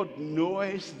 the Lord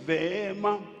knoweth them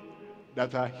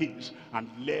that are his, and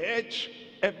let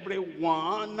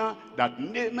everyone that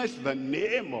nameth the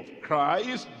name of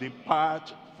Christ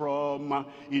depart from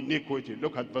iniquity.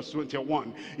 Look at verse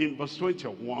 21. In verse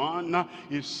 21,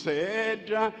 he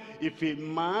said, if a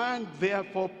man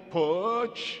therefore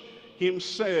purge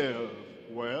himself,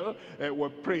 well, we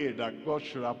pray that God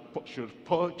should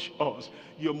purge us.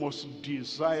 You must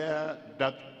desire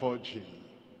that purging.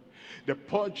 The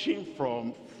purging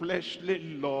from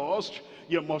fleshly lust,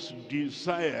 you must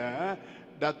desire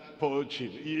that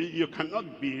purging. You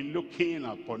cannot be looking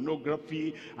at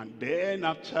pornography, and then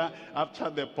after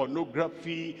the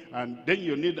pornography, and then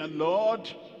you need the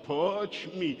Lord, purge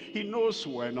me. He knows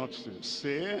we're not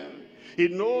sincere. He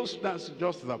knows that's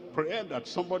just the prayer that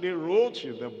somebody wrote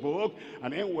in the book,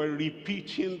 and then we're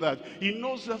repeating that. He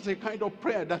knows that's the kind of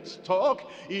prayer that's stuck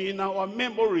in our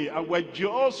memory, and we're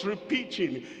just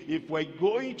repeating. If we're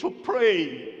going to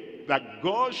pray that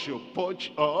God should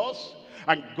purge us,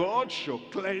 and God shall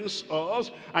cleanse us,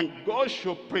 and God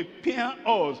shall prepare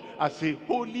us as a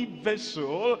holy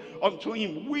vessel unto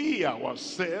him, we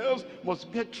ourselves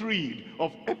must get rid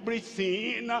of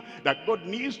everything that God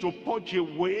needs to purge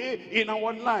away in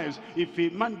our lives. If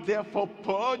a man therefore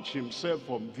purge himself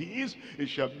from these, it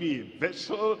shall be a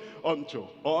vessel unto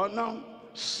honor,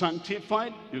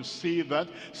 sanctified, you see that,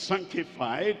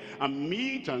 sanctified and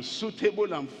meet and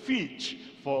suitable and fit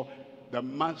for the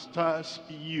master's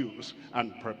use,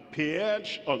 and prepared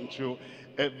unto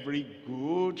every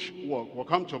good work. We'll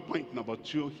come to point number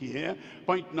 2 here.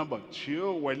 Point number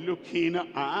 2, we're looking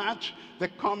at the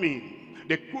coming,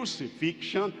 the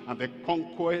crucifixion and the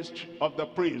conquest of the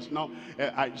prince. Now,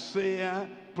 Isaiah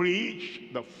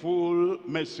preached the full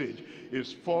message.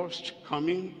 His first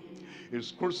coming,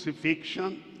 his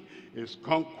crucifixion, his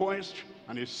conquest,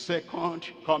 and his second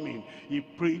coming. He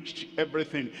preached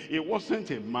everything. He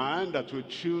wasn't a man that would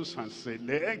choose and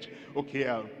select, okay,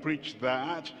 I'll preach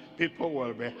that, people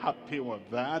will be happy with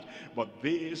that. But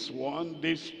this one,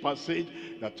 this passage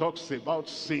that talks about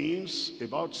sins,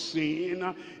 about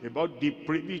sin, about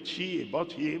depravity,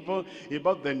 about evil,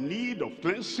 about the need of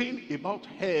cleansing, about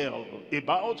hell,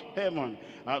 about heaven.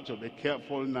 I have to be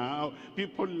careful now.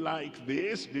 People like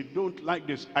this, they don't like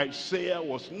this. Isaiah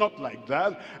was not like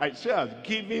that. Isaiah has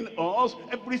given us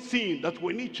everything that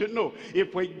we need to know.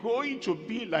 If we're going to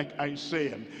be like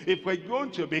Isaiah, if we're going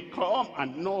to become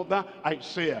another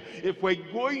Isaiah, if we're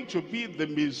going to be the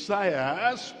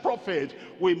Messiah's prophet,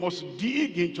 we must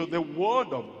dig into the word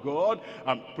of God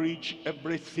and preach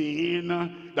everything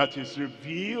that is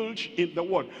revealed in the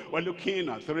word. We're looking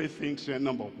at 3 things here.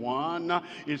 Number 1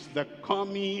 is the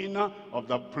coming of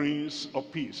the Prince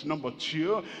of Peace. Number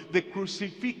 2, the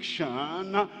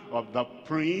crucifixion of the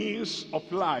Prince of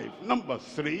Life. Number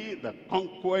 3, the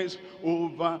conquest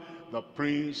over the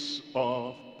Prince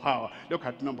of Power. Look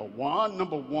at number 1.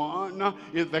 Number 1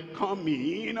 is the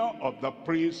coming of the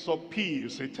Prince of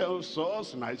Peace. It tells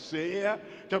us in Isaiah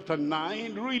chapter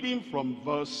 9, reading from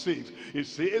verse 6. It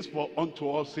says, for unto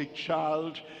us a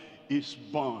child is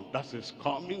born. That's his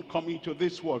coming to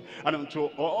this world. And unto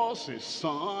us a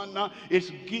son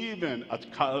is given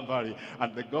at Calvary.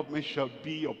 And the government shall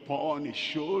be upon his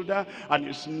shoulder. And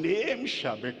his name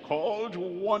shall be called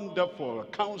Wonderful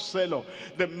Counselor,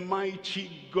 the Mighty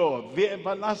God, the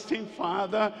Everlasting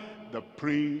Father, the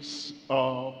Prince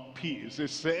of Peace. He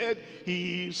said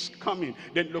he is coming.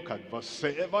 Then look at verse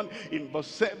 7. In verse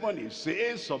 7 it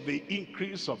says of the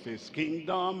increase of his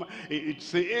kingdom. It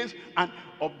says, and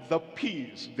of the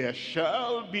peace there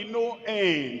shall be no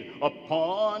end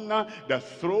upon the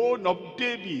throne of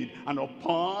David and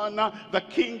upon the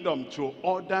kingdom, to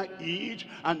order it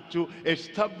and to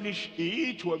establish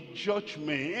it with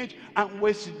judgment and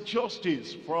with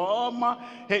justice from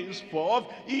henceforth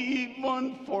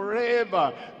even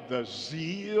forever. The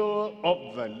zeal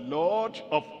of the Lord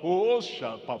of hosts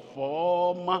shall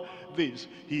perform this.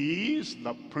 He is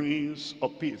the Prince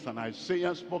of Peace. And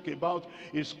Isaiah spoke about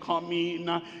his coming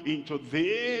into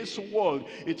this world.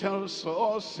 It tells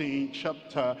us in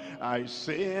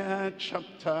Isaiah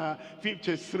chapter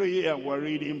 53, and we're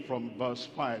reading from verse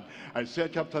 5. Isaiah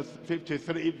chapter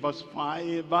 53 verse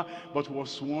 5, but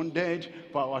was wounded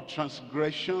for our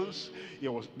transgressions.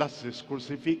 That's his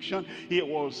crucifixion. He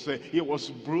was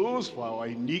bruised for our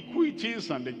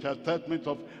iniquities, and the chastisement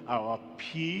of our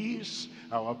peace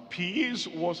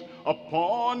was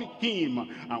upon him,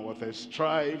 and with his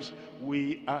stripes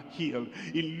we are healed.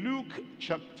 In Luke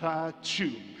chapter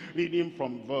 2, reading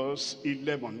from verse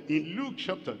 11. In Luke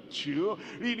chapter 2,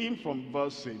 reading from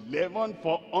verse 11,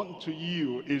 for unto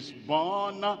you is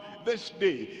born this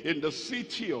day in the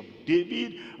city of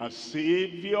David a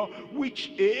Savior,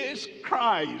 which is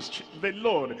Christ the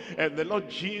Lord. And the Lord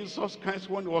Jesus Christ,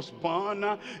 when he was born,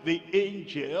 the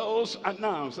angels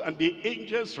announced, and the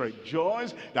angels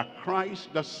rejoiced that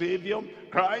Christ the Savior,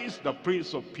 Christ the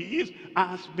Prince of Peace,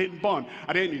 has been born.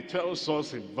 And then he tells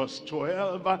us in verse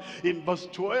 12,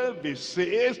 it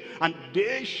says, and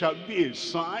there shall be a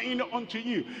sign unto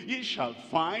you, ye shall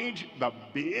find the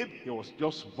babe. He was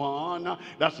just born.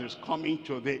 That's his coming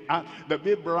to the earth. The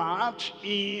babe wrapped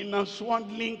in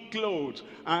swaddling clothes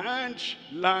and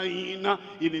lying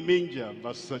in a manger.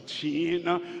 Verse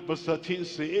 13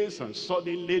 says, and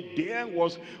suddenly there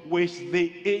was with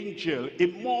the angel a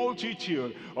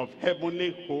multitude of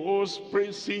heavenly hosts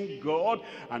praising God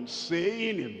and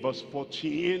saying in verse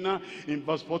 14,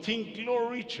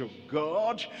 glory to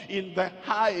God in the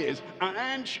highest,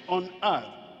 and on earth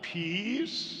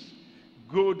peace,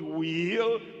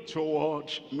 goodwill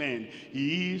toward men.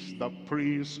 He is the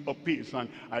Prince of Peace. And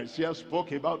Isaiah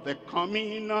spoke about the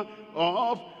coming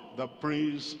of the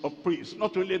Prince of Peace.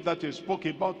 Not only that, he spoke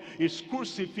about his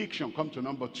crucifixion. Come to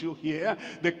number 2 here.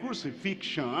 The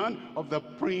crucifixion of the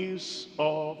Prince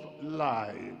of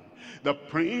Life. The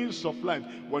Prince of Life.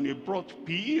 When he brought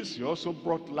peace, he also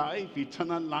brought life,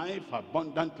 eternal life,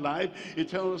 abundant life. It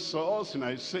tells us in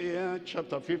Isaiah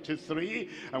chapter 53,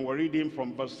 and we're reading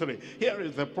from verse 3. Here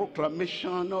is the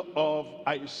proclamation of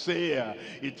Isaiah.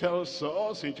 It tells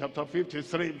us in chapter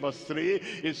 53, verse 3,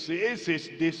 it says, "He's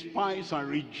despised and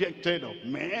rejected of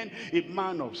men, a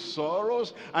man of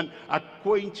sorrows, and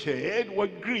acquainted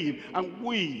with grief. And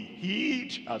we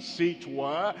hid, as it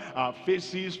were, our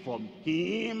faces from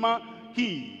him.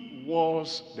 He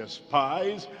was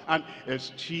despised and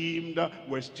esteemed.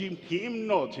 We esteemed him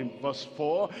not." In verse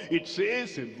 4, it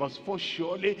says in verse 4,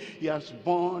 "Surely he has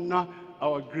borne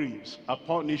our griefs, our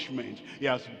punishment. He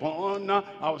has borne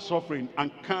our suffering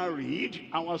and carried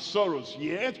our sorrows.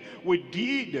 Yet we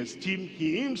did esteem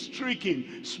him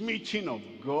stricken, smitten of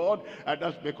God." And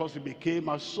that's because he became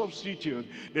a substitute.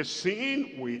 The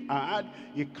sin we had,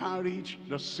 he carried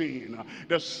the sin.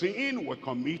 The sin we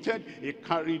committed, he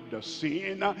carried the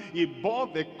sin. He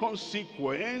bore the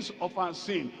consequence of our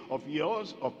sin, of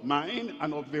yours, of mine,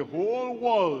 and of the whole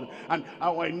world. And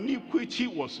our iniquity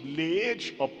was laid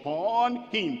upon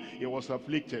him. He was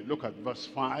afflicted. Look at verse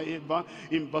 5.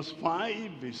 In verse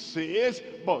 5 it says,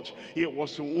 "But he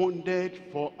was wounded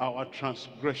for our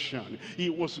transgression, he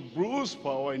was bruised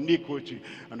for our iniquity,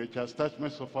 and the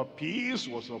chastisement of our peace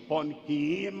was upon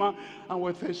him, and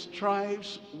with his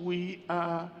stripes we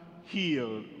are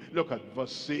healed." Look at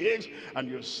verse 6, and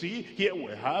you see here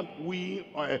we have,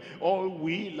 all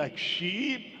we like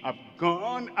sheep have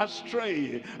gone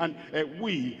astray, and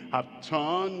we have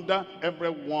turned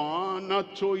everyone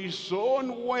to his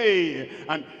own way,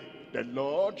 and the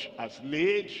Lord has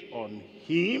laid on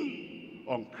him,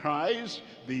 on Christ,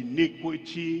 the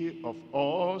iniquity of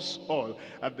us all.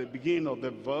 At the beginning of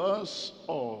the verse,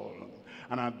 all.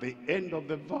 And at the end of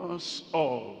the verse,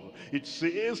 all. It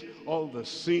says, all the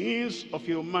sins of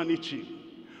humanity,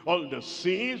 all the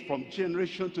sins from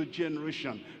generation to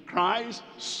generation, Christ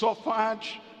suffered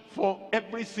for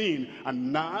everything.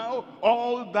 And now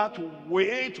all that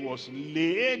weight was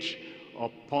laid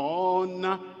upon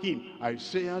him.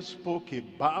 Isaiah spoke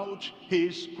about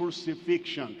his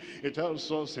crucifixion. It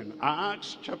tells us in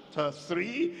Acts chapter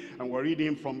 3, and we're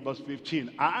reading from verse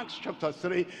 15. Acts chapter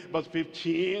 3, verse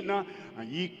 15, "And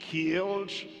he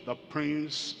killed the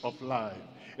Prince of Life."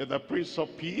 The Prince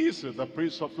of Peace, the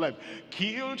Prince of Life,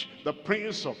 killed the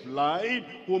Prince of Life,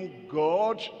 whom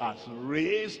God has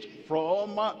raised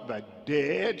from the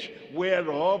dead,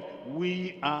 whereof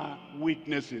we are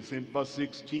witnesses. In verse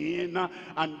 16,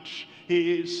 "And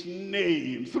his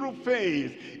name, through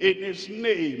faith in his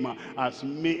name, has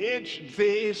made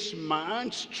this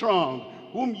man strong,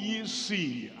 whom ye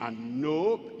see and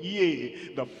know,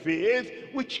 yea, the faith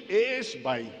which is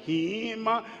by him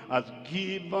has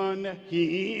given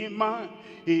him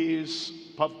his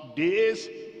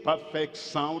perfect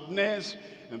soundness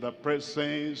in the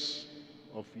presence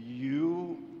of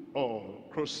you all."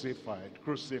 Crucified,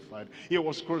 crucified. He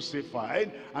was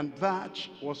crucified, and that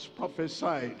was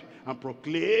prophesied and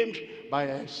proclaimed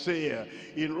by Isaiah.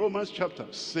 In Romans chapter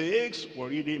 6, we're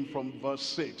reading from verse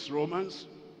 6. Romans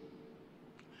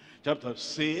chapter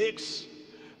 6,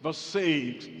 verse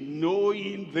 6,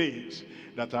 "Knowing this,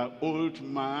 that our old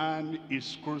man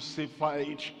is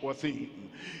crucified with him."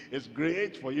 It's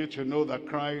great for you to know that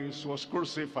Christ was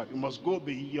crucified. You must go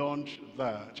beyond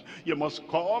that. You must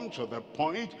come to the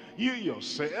point, you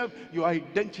yourself, you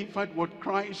identified with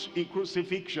Christ in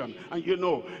crucifixion, and you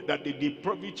know that the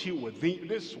depravity within,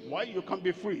 this is why you can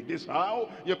be free. This is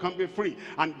how you can be free.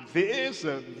 And this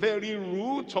very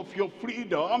root of your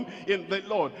freedom in the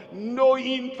Lord.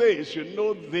 Knowing this, you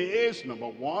know this, number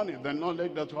one, in the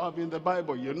knowledge that you have in the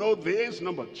Bible. You know this,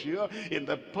 number two, in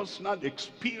the personal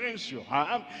experience you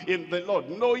have in the Lord.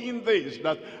 Knowing this,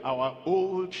 that our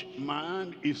old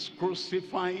man is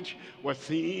crucified with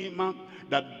him,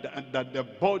 that the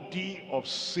body of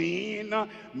sin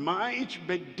might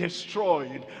be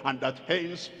destroyed, and that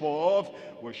henceforth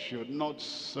we should not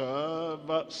serve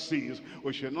sin.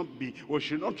 We should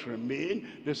not remain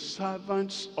the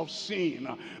servants of sin,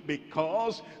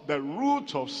 because the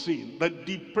root of sin, the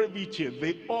depravity,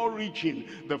 the origin,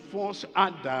 the first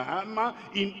Adam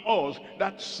in us,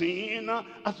 that sin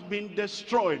has been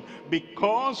destroyed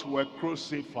because we're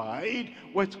crucified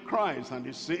with Christ. And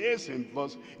it says in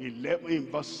verse 11, in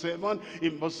verse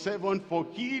 7, "For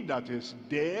he that is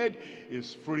dead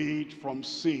is freed from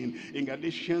sin." In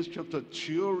Galatians chapter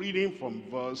 2, reading from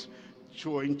verse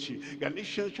 20.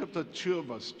 Galatians chapter 2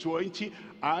 verse 20.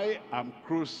 I am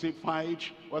crucified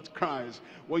with Christ.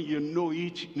 When you know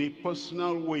it in a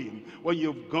personal way, when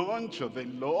you've gone to the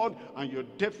Lord and you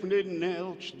definitely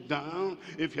knelt down,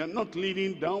 if you're not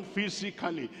kneeling down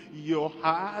physically, your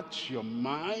heart, your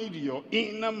mind, your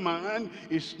inner man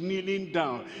is kneeling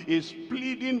down, is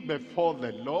pleading before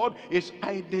the Lord, is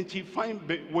identifying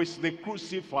with the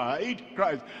crucified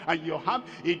Christ, and you have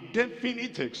a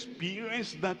definite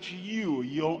experience that you,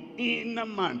 your inner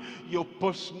man, your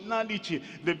personality,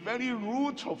 the very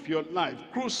root of your life,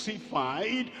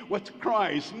 crucified with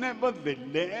Christ.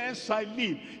 Nevertheless I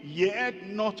live, yet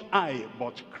not I,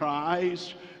 but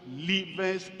Christ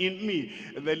liveth in me.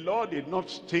 The Lord did not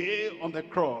stay on the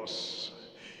cross.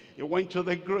 He went to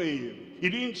the grave. He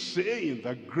didn't stay in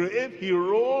the grave. He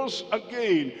rose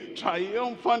again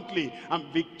triumphantly and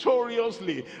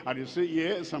victoriously. And you say,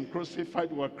 yes, I'm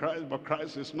crucified with Christ, but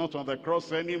Christ is not on the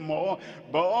cross anymore.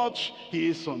 But he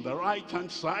is on the right-hand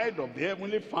side of the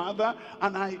Heavenly Father,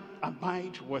 and I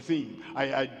abide with him.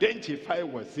 I identify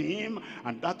with him,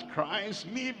 and that Christ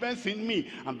liveth in me.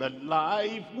 And the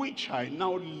life which I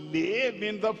now live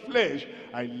in the flesh,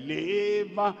 I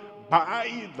live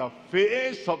by the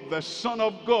faith of the Son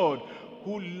of God,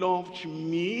 who loved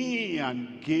me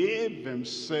and gave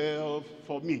himself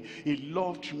for me. He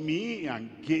loved me and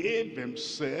gave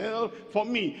himself for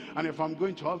me. And if I'm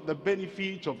going to have the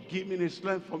benefit of giving his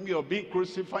life for me or being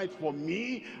crucified for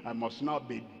me, I must now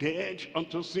be dead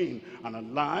unto sin and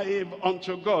alive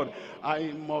unto God.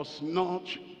 I must not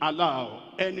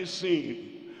allow any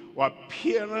sin or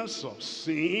appearance of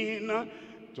sin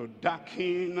to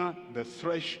darken the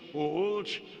threshold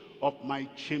of my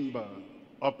chamber,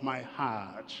 of my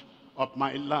heart, of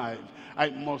my life.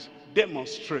 I must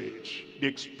demonstrate the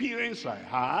experience I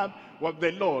have with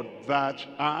the Lord, that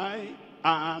I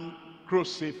am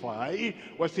crucified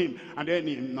with him. And then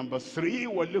in number 3,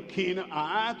 we're looking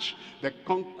at the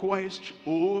conquest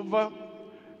over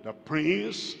the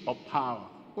prince of power.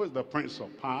 Who is the prince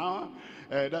of power?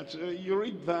 You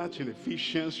read that in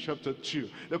Ephesians chapter 2.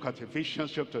 Look at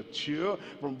Ephesians chapter 2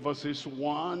 from verses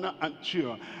 1 and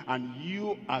 2. And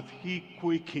you hath he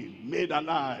quickened, made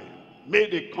alive,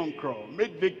 made a conqueror,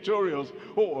 made victorious,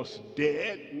 who was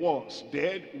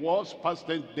past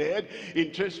tense dead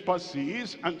in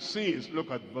trespasses and sins.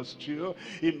 Look at verse 2.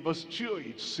 In verse 2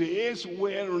 it says,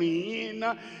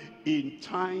 wherein in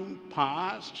time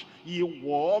past ye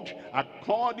walked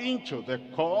according to the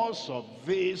course of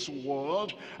this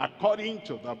world, according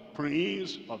to the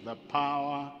prince of the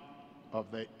power of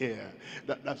the air.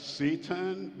 That's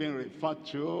Satan being referred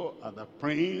to as the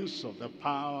prince of the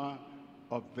power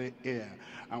of the air.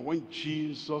 And when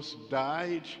Jesus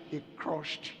died, he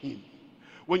crushed him.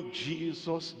 When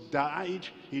Jesus died,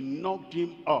 he knocked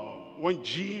him off. When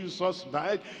Jesus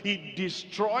died, he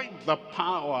destroyed the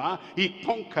power, he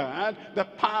conquered the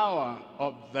power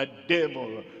of the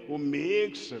devil, who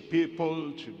makes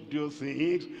people to do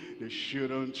things they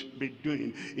shouldn't be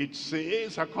doing. It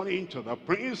says, according to the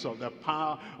prince of the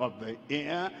power of the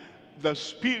air, the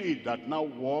spirit that now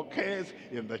walketh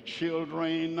in the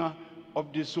children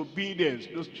of disobedience.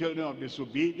 Those children of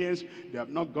disobedience, they have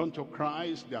not gone to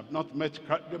Christ, they have not met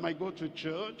Christ. They might go to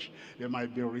church, they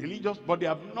might be religious, but they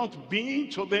have not been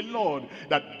to the Lord,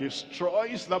 that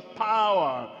destroys the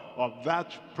power of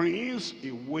that prince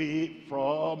away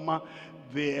from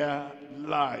their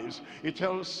lives. It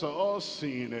tells us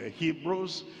in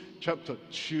Hebrews chapter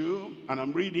 2, and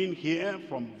I'm reading here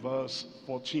from verse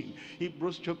 14.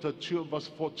 Hebrews chapter 2 verse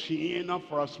 14,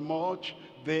 for as much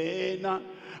then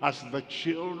as the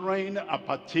children are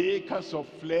partakers of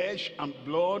flesh and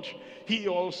blood, he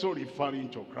also, referring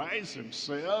to Christ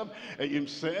himself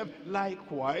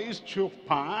likewise took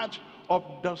part of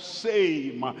the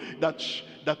same,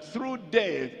 that through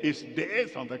death, his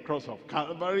death on the cross of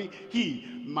Calvary,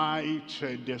 he might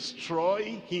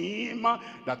destroy him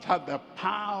that had the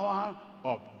power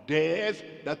of death,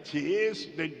 that is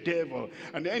the devil.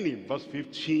 And then in verse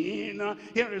 15,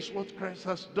 here is what Christ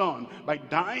has done by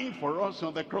dying for us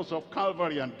on the cross of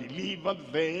Calvary, and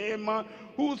delivered them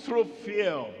who through fear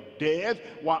of death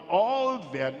were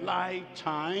all their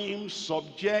lifetime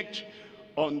subject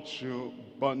unto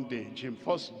bondage. In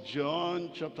 1 John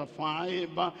chapter 5,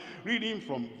 reading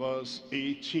from verse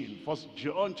 18. 1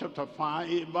 John chapter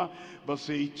 5 verse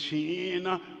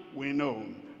 18, we know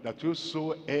that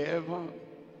whosoever,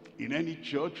 in any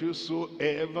church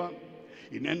whosoever,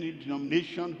 in any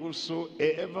denomination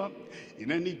whosoever,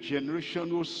 in any generation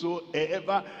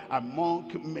whosoever,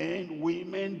 among men,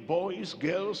 women, boys,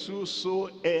 girls,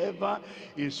 whosoever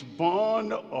is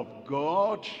born of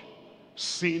God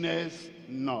sinneth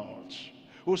not.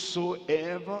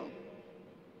 Whosoever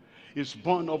is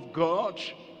born of God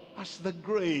has the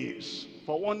grace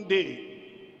for one day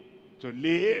to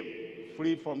live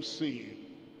free from sin.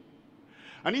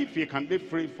 And if he can live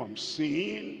free from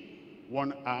sin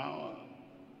 1 hour,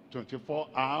 24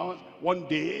 hours, one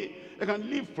day, he can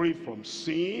live free from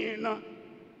sin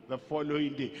the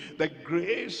following day. The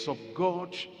grace of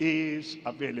God is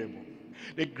available.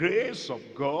 The grace of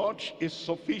God is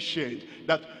sufficient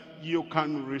that you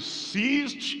can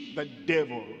resist the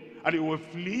devil and he will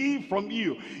flee from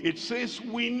you. It says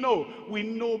we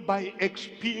know by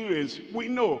experience, we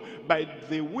know by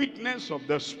the witness of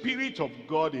the Spirit of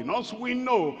God in us, we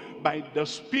know by the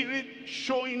Spirit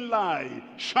shining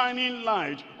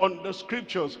light on the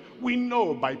scriptures, we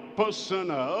know by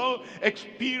personal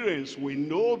experience, we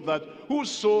know that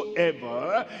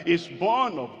whosoever is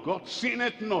born of God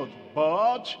sinneth not,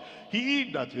 but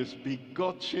he that is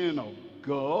begotten of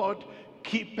God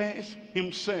keepeth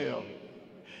himself.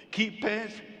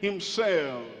 Keepeth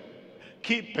himself,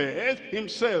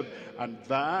 and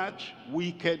that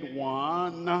wicked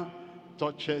one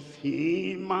toucheth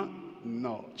him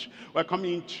not. We're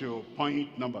coming to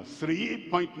point number 3.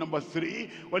 Point number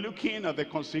 3, we're looking at the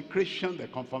consecration, the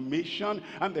confirmation,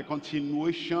 and the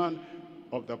continuation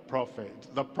of the prophet.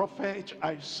 The prophet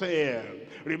Isaiah.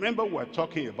 Remember, we're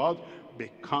talking about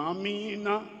becoming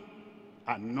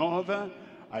another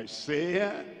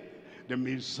Isaiah, the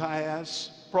Messiah's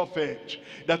prophet,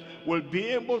 that will be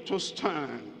able to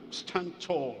stand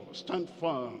tall, stand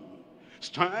firm,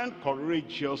 stand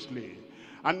courageously,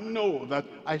 and know that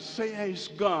Isaiah is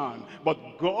gone, but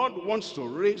God wants to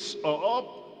raise up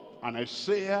an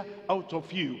Isaiah out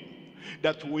of you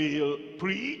that will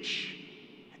preach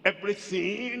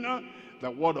everything the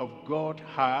word of God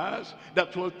has,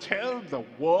 that will tell the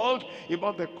world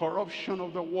about the corruption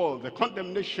of the world, the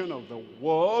condemnation of the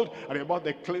world, and about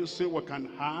the cleansing we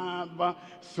can have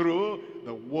through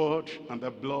the word and the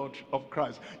blood of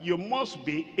Christ. You must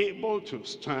be able to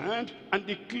stand and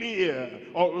declare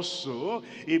also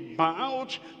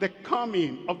about the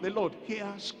coming of the Lord. He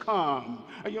has come,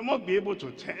 and you must be able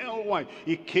to tell why.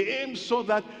 He came so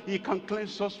that he can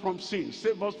cleanse us from sin,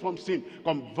 save us from sin,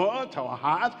 convert our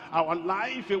heart, our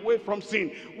life away from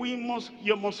sin.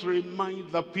 You must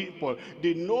remind the people.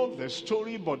 They know the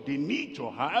story, but they need to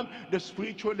have the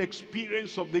spiritual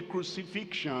experience of the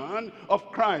crucifixion of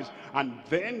Christ, and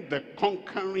then the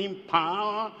conquering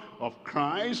power of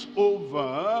Christ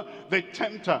over the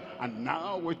tempter. And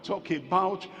now we talk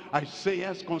about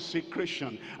Isaiah's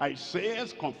consecration,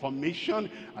 Isaiah's confirmation,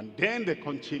 and then the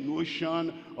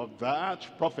continuation of that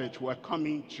prophet. We're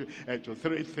coming to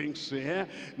 3 things here.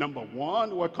 Number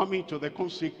 1, we're coming to the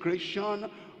consecration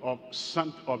of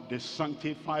the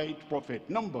sanctified prophet.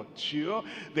 Number 2,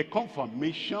 the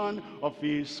confirmation of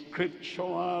his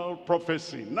scriptural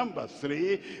prophecy. Number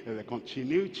 3, the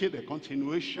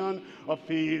continuation of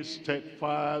his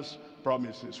steadfast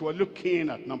promises. We're looking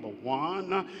at number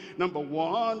 1. Number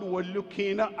 1, we're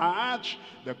looking at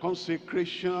the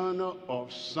consecration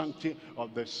of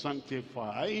the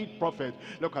sanctified prophet.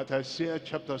 Look at Isaiah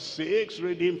chapter 6,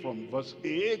 reading from verse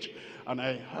 8. And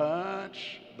I heard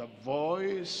the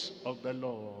voice of the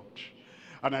Lord.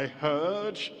 And I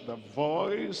heard the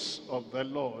voice of the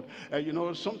Lord. You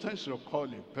know, sometimes you call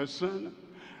a person,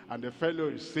 and the fellow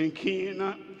is thinking,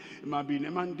 it might be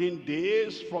demanding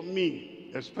days from me.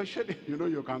 Especially, you know,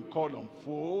 you can call on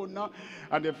phone,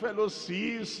 and the fellow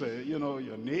sees, you know,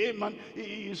 your name, and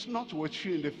he is not with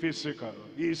you in the physical.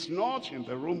 He is not in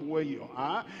the room where you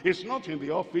are. He's not in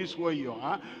the office where you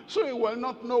are. So he will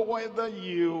not know whether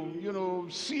you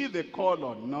see the call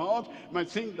or not. You might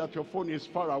think that your phone is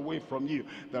far away from you.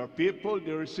 There are people,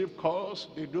 they receive calls,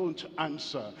 they don't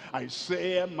answer.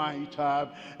 Isaiah might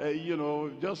have,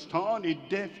 just turned a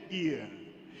deaf ear.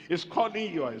 He's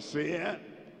calling you, Isaiah.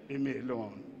 Leave me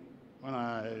alone. When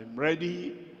I'm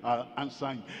ready, I'll answer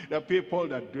him. There are people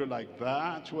that do like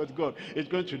that with God. It's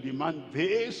going to demand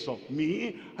this of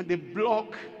me, and they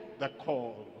block the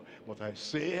call. But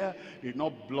Isaiah did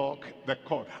not block the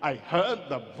call. I heard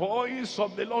the voice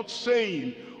of the Lord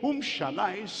saying, whom shall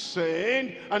I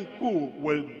send, and who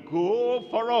will go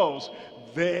for us?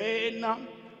 Then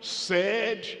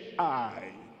said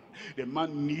I. The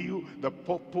man knew the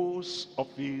purpose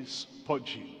of his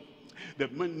purging. The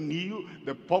man knew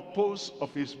the purpose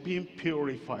of his being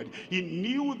purified. He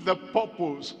knew the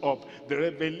purpose of the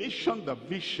revelation, the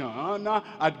vision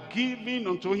had given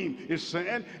unto him. He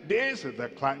said, this is the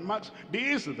climax,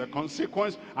 this is the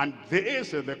consequence, and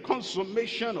this is the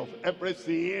consummation of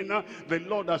everything the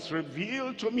Lord has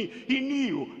revealed to me. He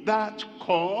knew that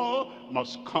call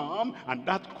must come, and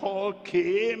that call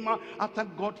came after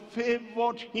God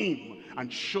favored him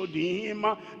and showed him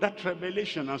that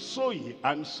revelation. And so he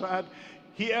answered,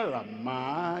 here am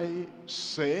I,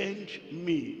 send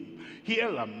me.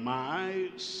 Here am I,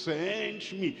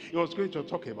 send me. He was going to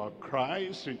talk about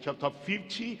Christ in chapter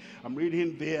 50. I'm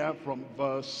reading there from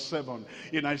verse 7.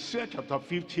 In Isaiah chapter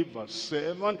 50 verse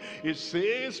 7, it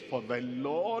says, for the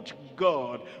Lord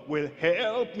God will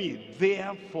help me.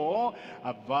 Therefore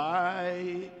have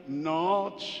I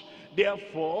not,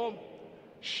 therefore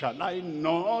shall I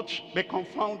not be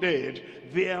confounded?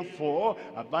 Therefore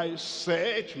have I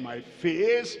set my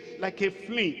face like a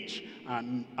flint,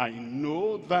 and I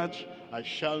know that I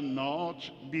shall not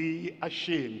be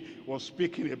ashamed. He was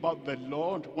speaking about the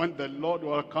Lord. When the Lord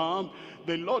will come,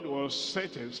 the Lord will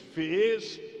set his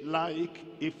face like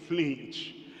a flint.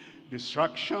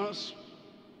 Distractions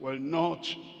will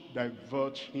not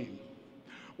divert him.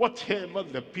 Whatever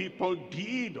the people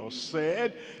did or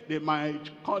said, they might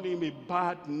call him a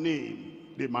bad name.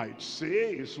 They might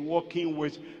say he's working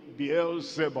with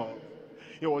Beelzebub.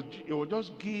 He would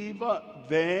just give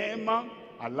them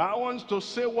allowance to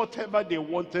say whatever they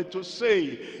wanted to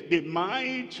say. They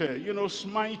might,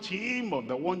 smite him on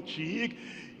the one cheek.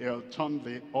 He'll turn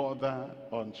the other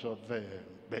unto them,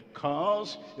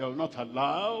 because he'll not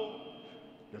allow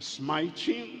the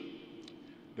smiting,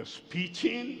 the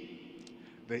spitting,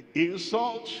 the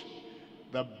insult,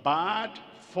 the bad,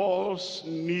 false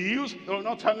news. He will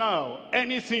not allow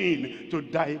anything to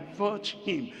divert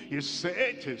him. He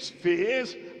set his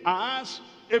face as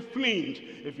a flint.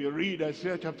 If you read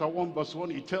Isaiah chapter 1 verse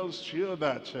 1, it tells you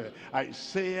that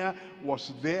Isaiah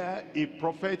was there, a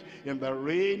prophet, in the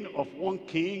reign of one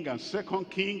king and second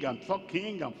king and third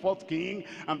king and fourth king,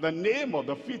 and the name of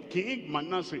the fifth king,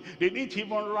 Manasseh. They didn't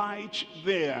even write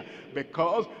there,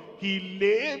 because he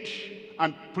lived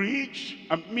and preached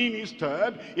and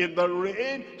ministered in the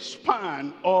reign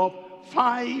span of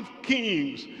 5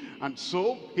 kings. And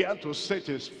so he had to set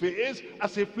his face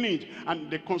as a flint.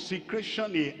 And the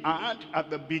consecration he had at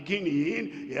the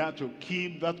beginning, he had to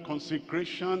keep that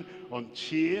consecration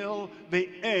until the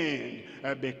end.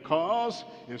 Because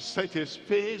he set his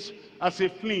face as a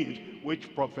flint,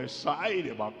 which prophesied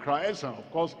about Christ. And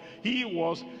of course, he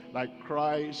was like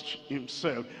Christ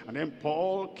himself. And then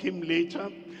Paul came later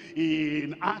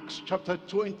in Acts chapter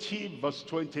 20 verse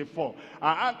 24.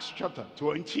 Acts chapter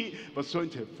 20 verse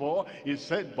 24, he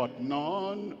said, but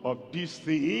none of these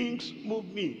things move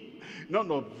me.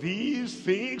 None of these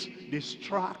things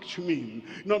distract me.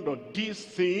 None of these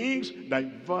things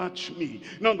divert me.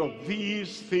 None of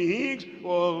these things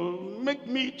will make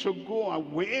me to go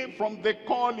away from the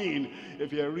calling.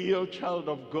 If you're a real child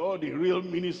of God, a real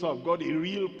minister of God, a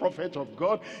real prophet of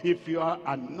God, if you are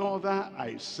another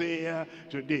Isaiah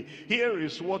today, here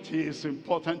is what is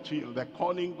important to you, the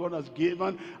calling God has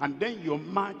given, and then you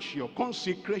match your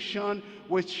consecration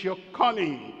with your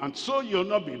calling, and so you'll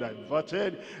not be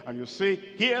diverted. And you say,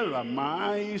 here am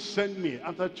I, send me.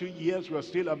 After 2 years you are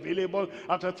still available.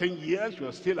 After 10 years you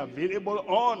are still available.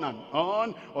 On and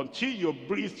on until you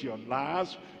breathe your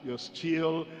last, you're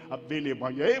still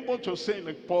available. You're able to say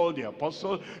like Paul the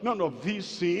apostle, none of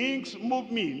these things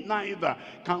move me, neither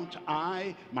count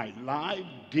I my life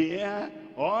dear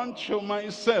unto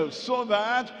myself, so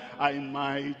that I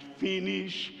might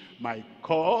finish my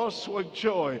course with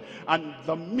joy, and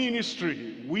the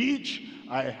ministry which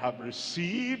I have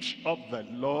received of the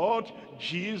Lord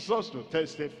Jesus, to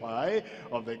testify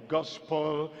of the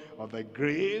gospel of the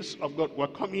grace of God. We're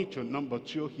coming to number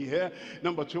 2 here.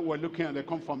 Number 2, we're looking at the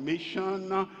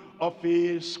confirmation of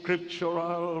a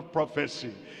scriptural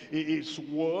prophecy. His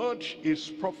word, his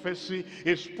prophecy,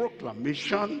 his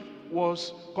proclamation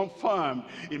was confirmed.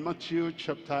 In Matthew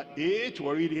chapter 8,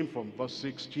 we're reading from verse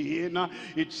 16.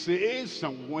 It says,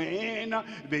 and when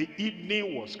the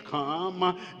evening was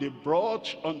come, they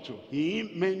brought unto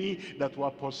him many that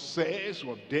were possessed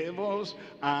with devils,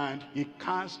 and he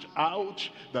cast out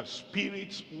the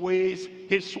spirits with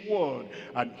his word,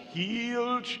 and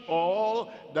healed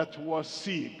all that were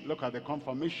sick. Look at the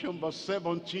confirmation, verse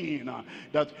 17,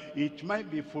 that it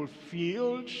might be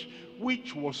fulfilled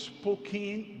which was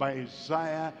spoken by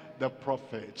Isaiah the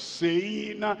prophet,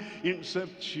 saying, himself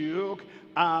took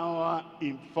our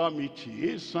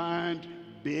infirmities and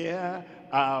bear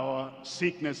our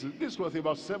sicknesses. This was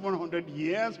about 700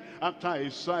 years after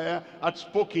Isaiah had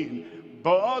spoken,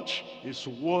 but his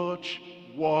word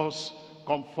was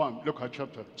confirmed. Look at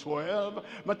chapter 12,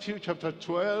 Matthew chapter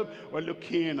 12, we're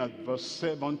looking at verse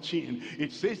 17.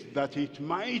 It says that it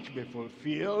might be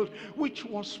fulfilled which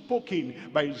was spoken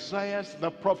by Isaiah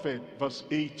the prophet. Verse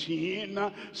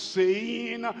 18,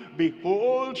 saying,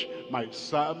 behold my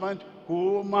servant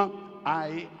whom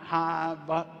I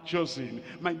have chosen,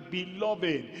 my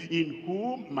beloved, in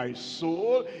whom my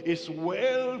soul is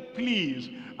well pleased.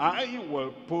 I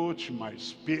will put my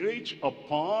spirit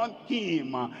upon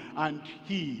him, and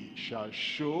he shall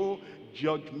show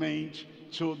judgment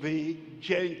to the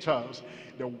Gentiles.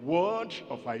 The word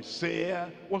of Isaiah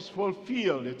was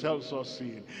fulfilled. It tells us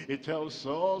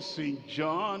in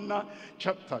John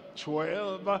chapter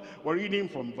 12. We're reading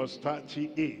from verse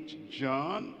 38.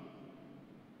 John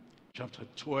chapter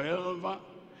 12,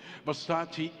 verse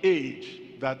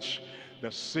 38, that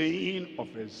the saying of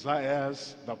Isaiah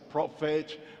the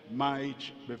prophet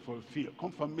might be fulfilled.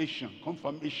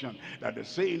 Confirmation that the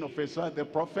saying of Isaiah the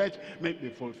prophet might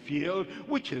be fulfilled,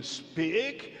 which is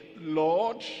spake,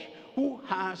 Lord, who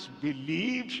has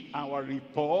believed our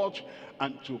report,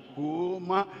 and to whom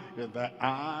the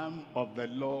arm of the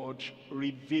Lord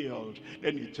revealed.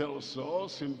 Then he tells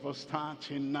us in verse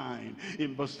 39,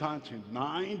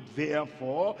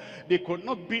 therefore they could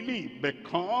not believe,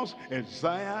 because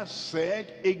Isaiah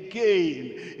said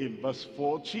again. In verse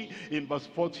 40,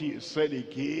 he said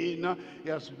again, he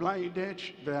has blinded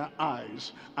their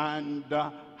eyes and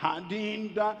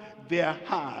hardened their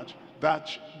heart,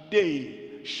 that they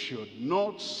should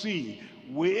not see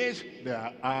with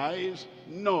their eyes,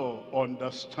 nor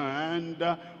understand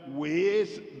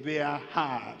with their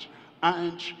heart,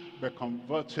 and be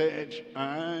converted,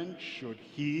 and should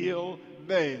heal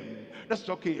them. That's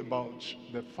talking about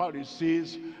the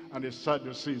Pharisees and the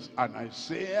Sadducees. And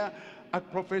Isaiah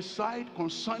had prophesied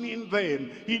concerning them.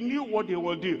 He knew what they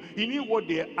will do. He knew what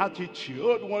their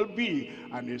attitude will be.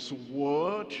 And his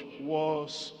word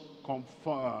was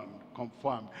confirmed. And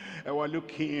we're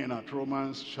looking at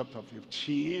Romans chapter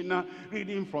 15,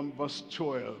 reading from verse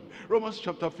 12. Romans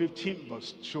chapter 15,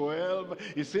 verse 12,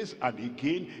 it says, and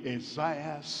again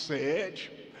Isaiah said,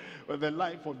 with the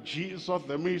life of Jesus,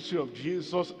 the ministry of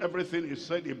Jesus, everything is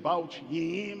said about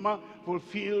him,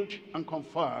 fulfilled and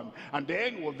confirmed. And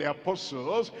then with the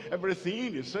apostles,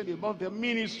 everything is said about their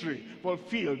ministry,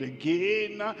 fulfilled.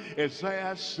 Again,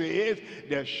 Isaiah says,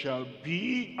 there shall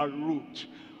be a root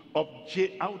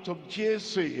out of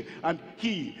Jesse, and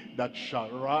he that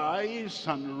shall rise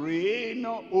and reign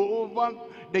over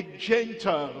the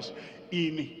Gentiles.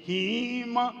 In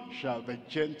him shall the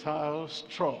Gentiles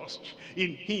trust.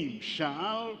 In him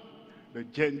shall the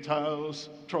Gentiles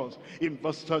trust. In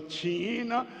verse 13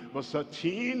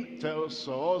 tells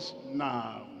us,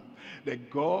 now the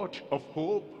God of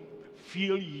hope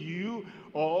fill you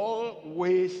all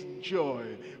with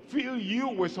joy. Fill you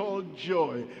with all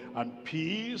joy and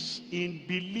peace in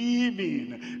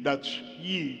believing, that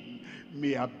ye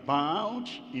may abound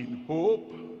in hope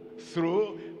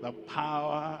through the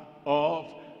power of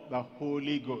the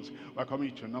Holy Ghost. We're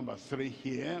coming to number 3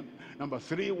 here. Number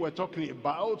 3, we're talking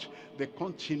about the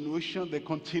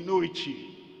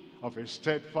continuity of his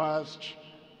steadfast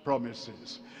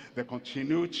promises. The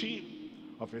continuity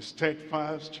of his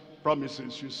steadfast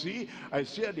promises. You see,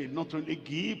 Isaiah did not only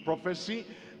give prophecy,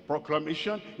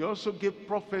 proclamation, he also gave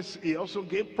prophecy, he also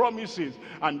gave promises,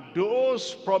 and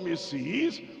those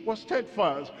promises were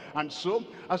steadfast. And so,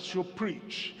 as you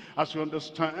preach, as you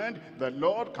understand, the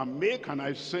Lord can make an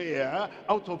Isaiah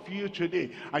out of you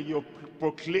today, and you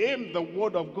proclaim the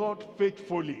word of God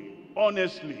faithfully,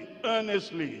 honestly,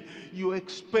 earnestly, you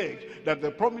expect that the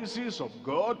promises of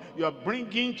God you are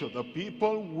bringing to the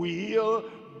people will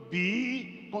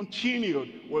be continued,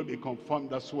 will be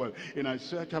confirmed as well. In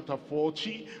Isaiah chapter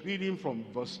 40, reading from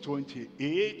verse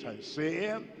 28,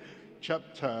 Isaiah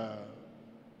chapter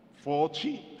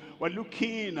 40, we're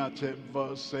looking at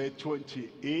verse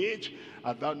 28.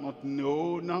 Hast thou not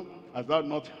known, hast thou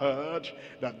not heard,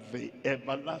 that the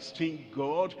everlasting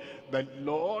God, the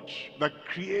Lord, the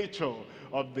creator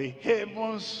of the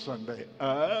heavens and the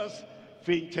earth,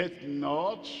 fainteth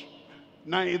not,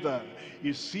 neither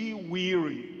is he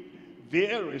weary.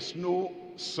 There is no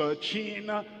searching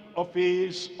of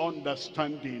his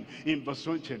understanding. In verse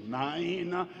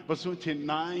 29,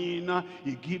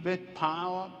 he giveth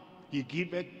power, he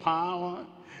giveth power.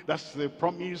 That's the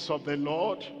promise of the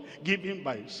Lord given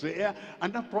by Isaiah,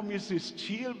 and that promise is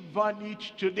still valid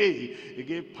today. He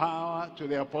gave power to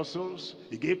the apostles,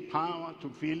 he gave power to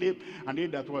Philip, and they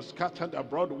that were scattered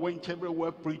abroad went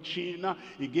everywhere preaching.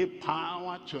 He gave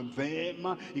power to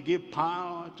them, he gave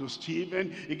power to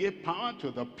Stephen, he gave power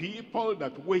to the people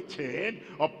that waited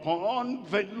upon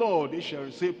the Lord. They shall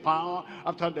receive power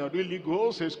after the Holy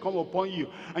Ghost has come upon you,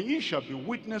 and ye shall be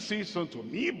witnesses unto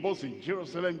me, both kings in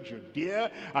Jerusalem,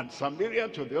 Judea, and Samaria,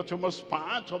 to the uttermost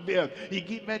part of the earth. He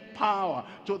giveth power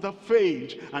to the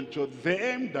faint, and to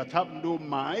them that have no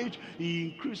might, he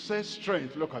increases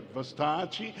strength. Look at verse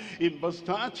 30. In verse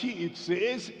 30 it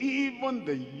says, even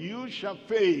the youth shall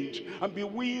faint and be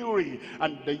weary,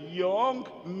 and the young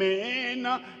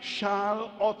men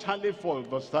shall utterly fall.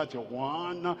 Verse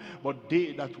 31, but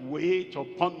they that wait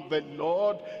upon the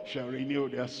Lord shall renew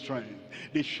their strength.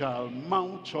 They shall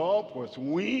mount up with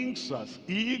wings as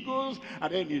eagles.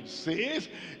 And then it says,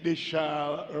 they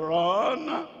shall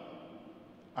run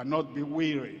and not be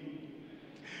weary.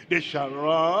 They shall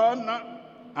run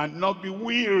and not be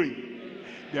weary.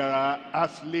 There are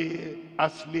athletes.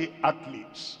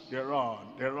 They run.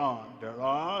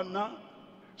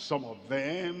 Some of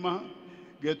them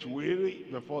get weary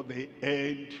before the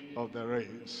end of the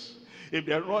race. If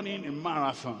they're running a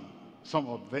marathon, some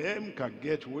of them can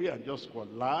get weary and just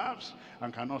collapse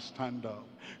and cannot stand up.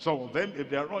 Some of them, if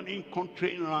they're running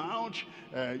country round,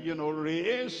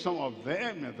 race, some of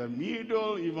them in the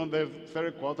middle, even the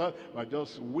third quarter, are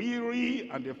just weary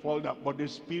and they fall down. But the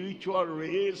spiritual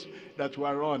race that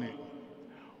we're running,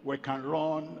 we can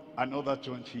run another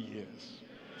 20 years.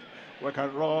 We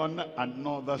can run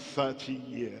another 30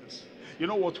 years. You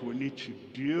know what we need to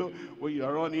do when you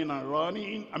are running and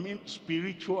running? I mean,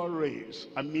 spiritual race.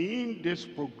 I mean, this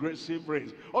progressive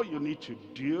race. All you need to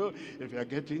do, if you're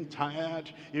getting tired,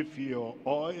 if your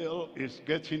oil is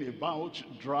getting about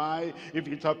dry, if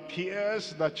it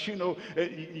appears that,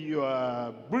 you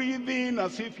are breathing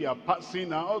as if you are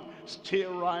passing out, stay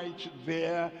right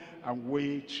there and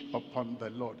wait upon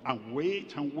the Lord. And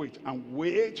wait and wait and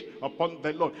wait upon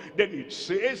the Lord. Then it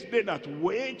says, they that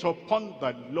wait upon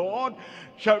the Lord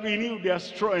shall renew their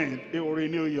strength. They will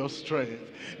renew your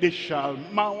strength. They shall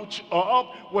mount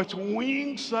up with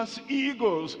wings as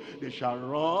eagles. They shall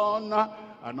run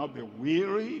and not be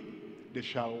weary. They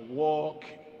shall walk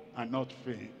and not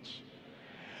faint.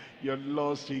 Your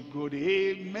Lord say good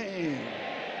amen.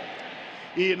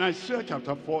 In Isaiah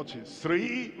chapter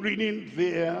 43, reading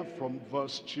there from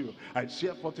verse 2.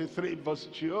 Isaiah 43 verse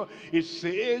 2, it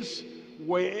says,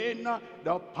 when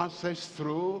thou passest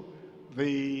through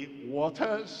the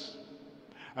waters,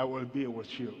 I will be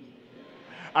with you.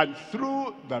 And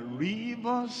through the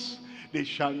rivers, they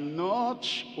shall not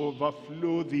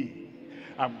overflow thee.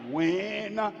 And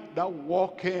when thou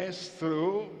walkest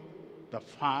through the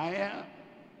fire,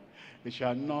 they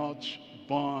shall not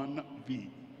burn thee.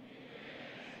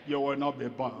 You will not be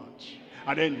burnt.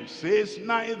 And then it says,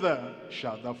 neither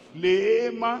shall the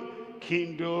flame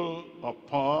kindle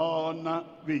upon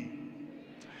thee.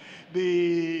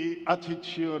 The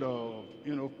attitude of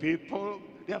people,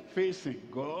 they are facing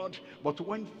God, but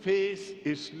when faith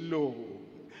is low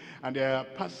and they are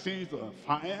passing through the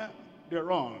fire, they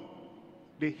run,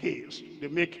 they haste, they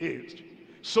make haste,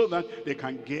 so that they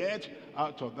can get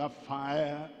out of that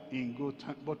fire in good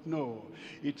time. But no,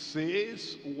 it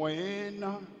says, when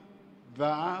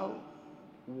thou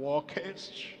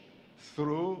walkest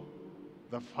through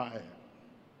the fire.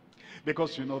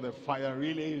 Because the fire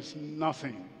really is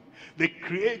nothing. The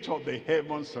creator of the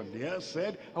heavens and the earth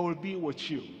said, I will be with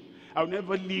you. I'll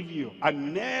never leave you. I'll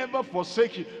never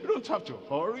forsake you. You don't have to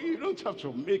hurry. You don't have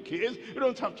to make haste. You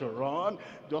don't have to run.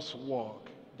 Just walk.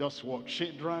 Just walk.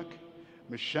 Shadrach,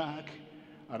 Meshach,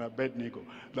 and Abednego.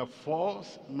 The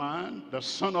fourth man, the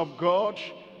Son of God,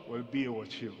 will be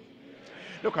with you.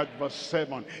 Look at verse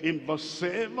 7. In verse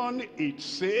 7, it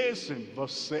says, in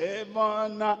verse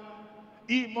 7,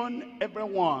 even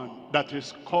everyone that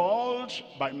is called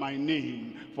by my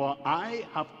name, for I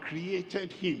have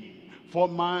created him for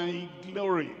my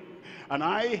glory, and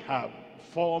I have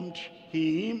formed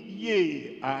him,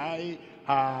 yea, I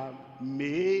have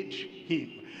made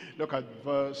him. Look at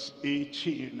verse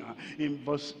 18. In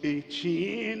verse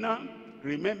 18,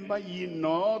 remember ye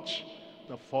not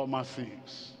the former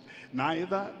things,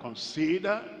 neither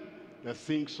consider the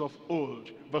things of old.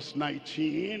 Verse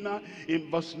 19, in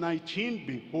verse 19,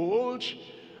 behold,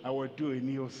 I will do a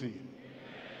new thing.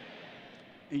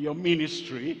 In your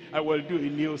ministry, I will do a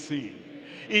new thing.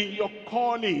 In your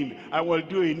calling, I will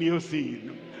do a new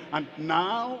thing. And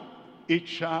now it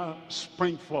shall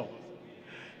spring forth.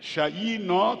 Shall ye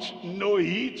not know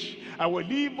it? I will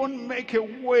even make a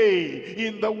way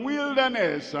in the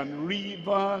wilderness and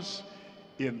rivers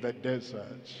in the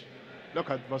desert. Look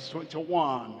at verse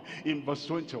 21. In verse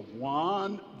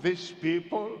 21, these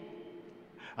people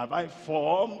have I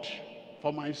formed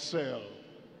for myself.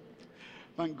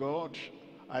 Thank God,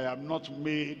 I am not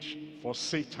made for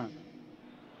Satan.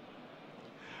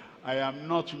 I am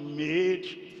not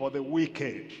made for the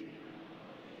wicked.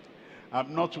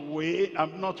 I'm not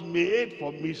made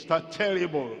for Mr.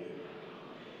 Terrible.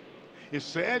 He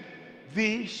said,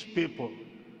 these people,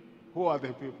 who are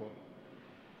the people?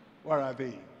 Where are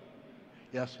they?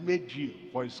 He has made you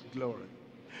for his glory.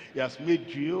 He has made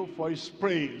you for his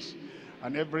praise.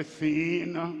 And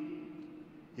everything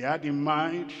he had in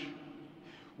mind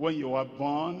when you were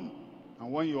born,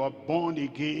 and when you are born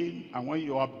again, and when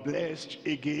you are blessed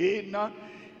again,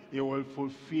 he will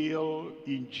fulfill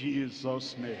in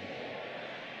Jesus' name.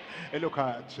 And look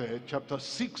at chapter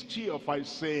 60 of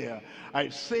Isaiah.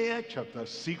 Isaiah chapter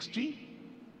 60,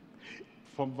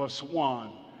 from verse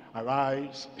 1.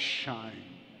 Arise, shine,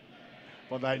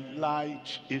 for thy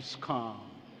light is come,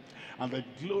 and the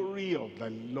glory of the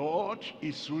Lord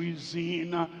is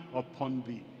risen upon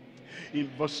thee. In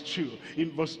verse 2,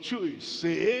 it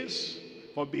says,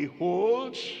 for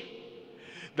behold,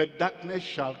 the darkness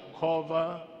shall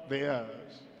cover the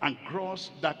earth, and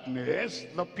gross darkness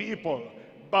the people,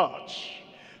 but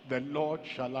the Lord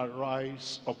shall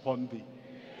arise upon thee,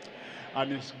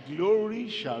 and his glory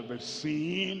shall be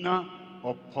seen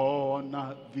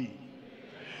upon thee.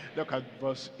 Look at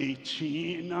verse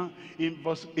 18. In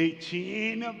verse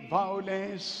 18,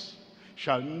 violence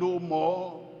shall no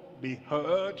more be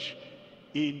heard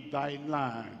in thy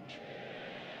land,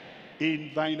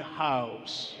 in thine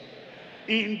house,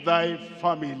 in thy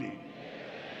family,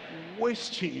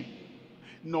 wasting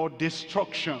nor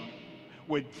destruction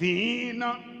within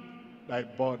thy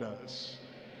borders,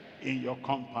 in your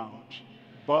compound.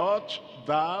 But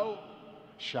thou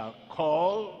shalt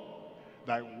call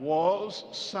thy walls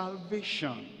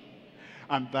salvation,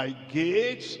 and thy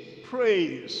gates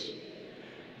praise.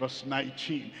 Verse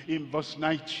 19. In verse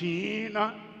 19,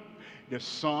 the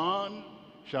sun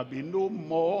shall be no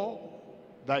more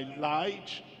thy light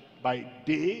by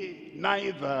day,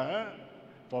 neither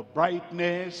for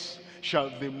brightness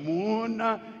shall the moon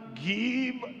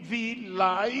give thee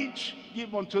light,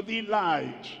 give unto thee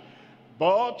light.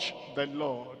 But the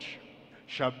Lord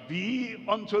shall be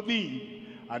unto thee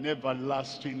an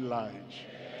everlasting light,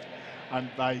 and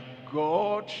thy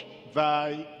God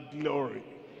thy glory.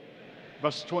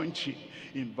 Verse 20.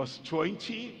 In verse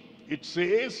 20, it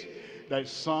says, thy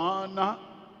sun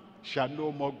shall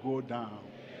no more go down,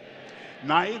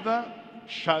 neither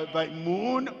shall thy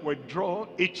moon withdraw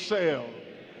itself,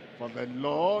 for the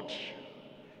Lord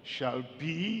shall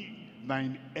be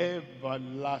thine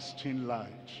everlasting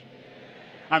light.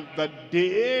 And the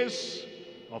days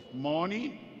of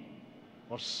mourning,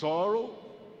 of sorrow,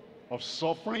 of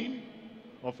suffering,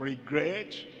 of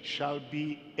regret shall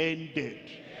be ended.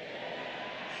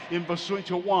 In verse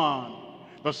 21,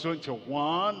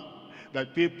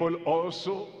 that people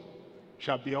also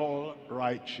shall be all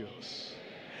righteous.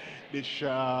 They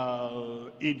shall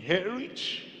inherit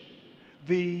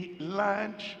the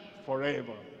land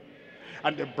forever,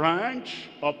 and the branch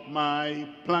of my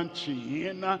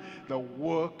planting, the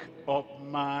work of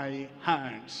my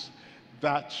hands,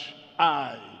 that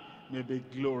I may be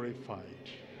glorified.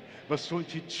 Verse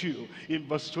 22. In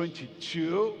verse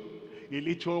 22, a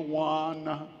little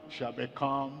one shall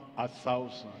become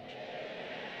 1,000.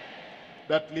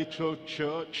 That little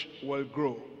church will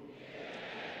grow.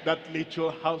 That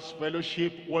little house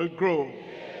fellowship will grow.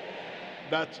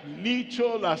 That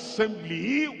little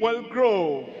assembly will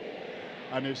grow.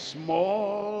 And a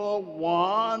small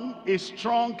one, a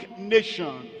strong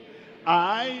nation,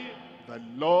 I, the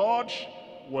Lord,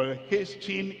 will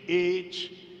hasten it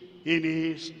in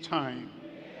his time.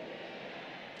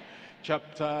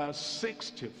 Chapter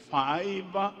 65,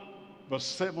 verse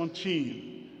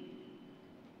 17.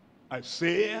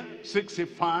 Isaiah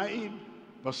 65,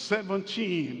 verse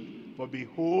 17. For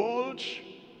behold,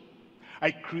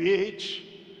 I create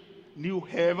new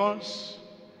heavens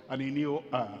and a new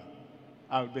earth.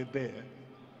 I'll be there.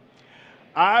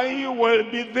 I will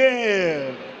be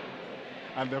there,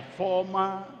 and the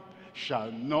former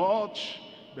shall not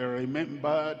be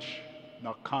remembered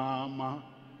nor come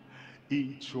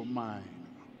into mind.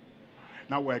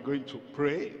 Now we're going to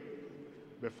pray.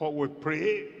 Before we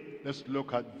pray, let's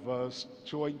look at verse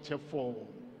 24.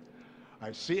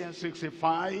 Isaiah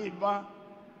 65,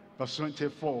 verse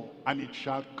 24. And it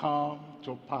shall come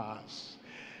to pass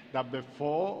that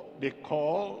before they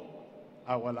call,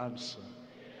 I will answer.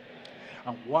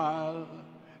 And while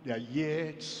they are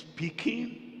yet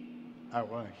speaking, I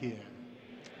will hear.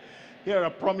 Here are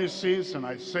promises in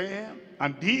Isaiah,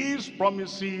 and these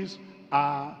promises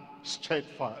are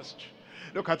steadfast.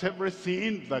 Look at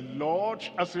everything the Lord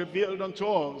has revealed unto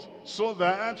us, so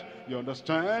that you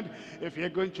understand, if you're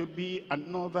going to be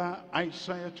another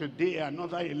Isaiah today,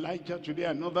 another Elijah today,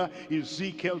 another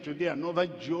Ezekiel today, another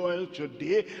Joel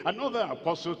today, another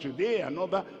apostle today,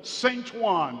 another saint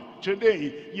one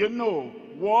today, you know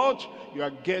what you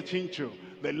are getting to.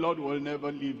 the Lord will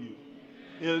never leave you.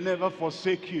 He'll never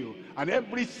forsake you. And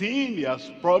everything he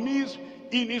has promised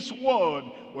in his word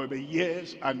will be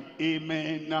yes and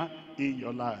amen in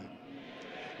your life.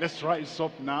 Let's rise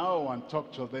up now and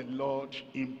talk to the Lord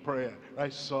in prayer.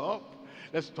 Rise up.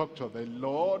 Let's talk to the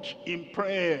Lord in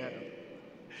prayer.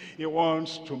 He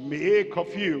wants to make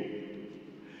of you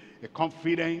a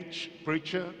confident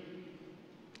preacher,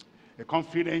 a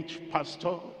confident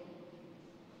pastor,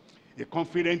 a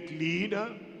confident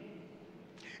leader,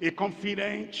 a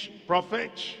confident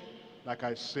prophet. Like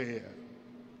I said,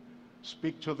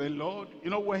 speak to the Lord. You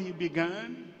know where he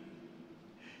began?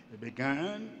 He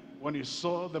began when he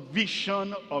saw the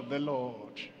vision of the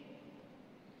Lord.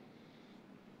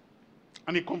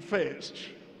 And he confessed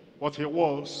what he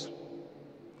was,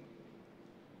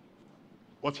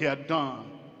 what he had done,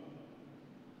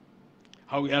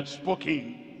 how he had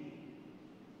spoken.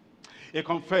 He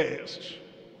confessed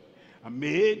and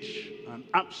made an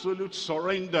absolute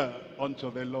surrender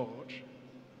unto the Lord.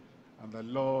 And the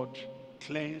Lord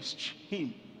cleansed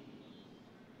him,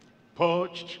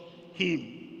 purged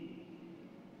him,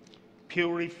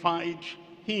 purified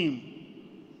him,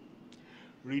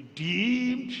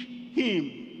 redeemed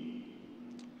him,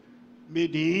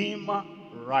 made him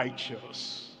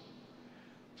righteous.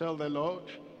 Tell the Lord,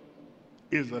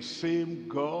 is the same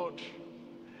God,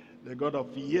 the God of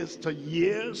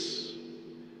yesteryears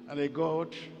and the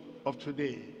God of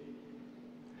today,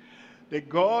 the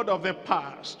God of the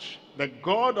past, the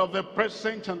God of the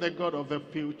present and the God of the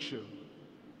future.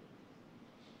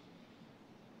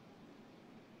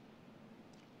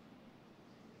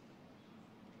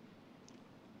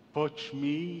 Purge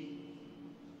me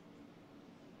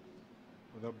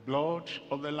with the blood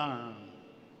of the Lamb.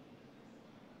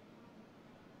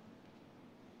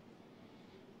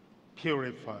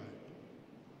 Purify.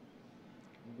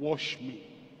 Wash me.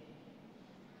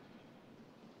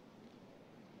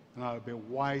 And I'll be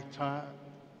whiter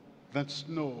than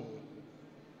snow.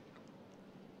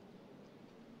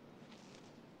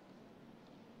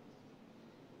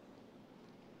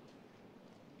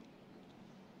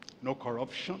 No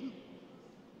corruption.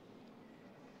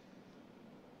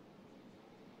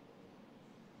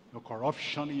 No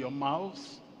corruption in your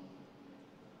mouth.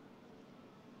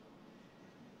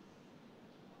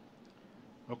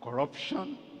 No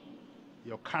corruption in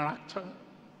your character.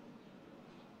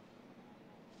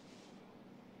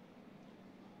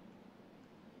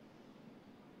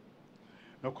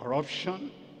 No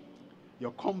corruption,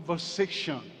 your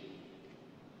conversation,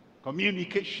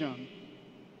 communication.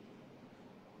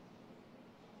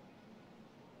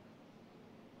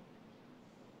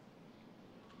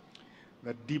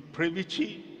 The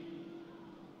depravity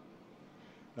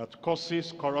that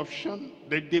causes corruption,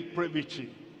 the depravity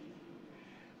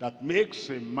that makes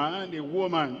a man, a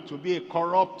woman to be a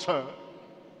corrupter,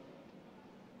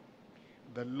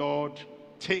 the Lord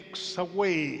takes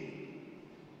away.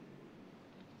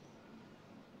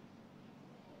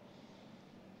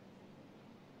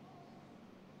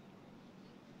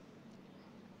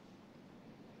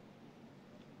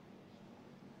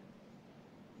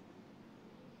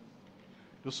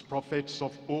 Those prophets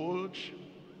of old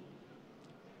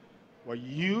were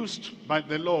used by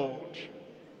the Lord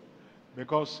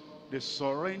because they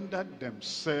surrendered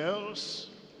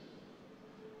themselves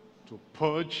to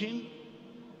purging,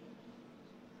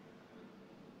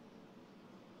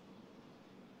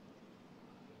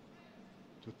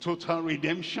 to total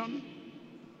redemption.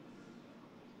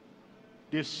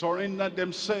 They surrendered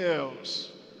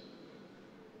themselves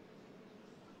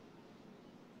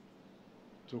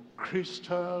to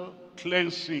crystal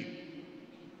cleansing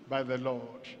by the Lord.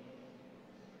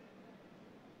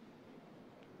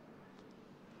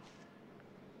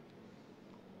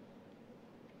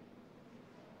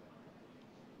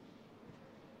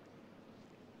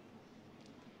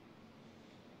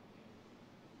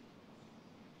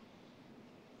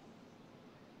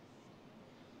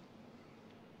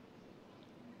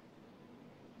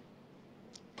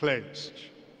 Cleansed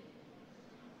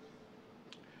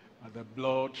by the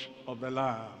blood of the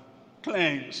Lamb,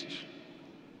 cleansed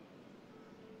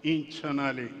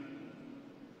internally,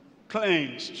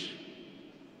 cleansed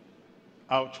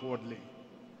outwardly,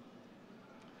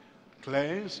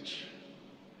 cleansed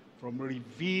from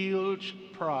revealed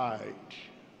pride,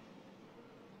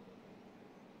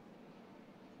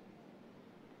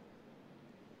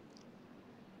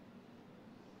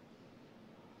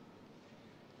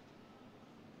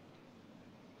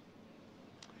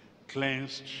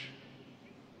 cleansed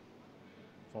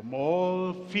from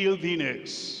all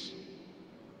filthiness,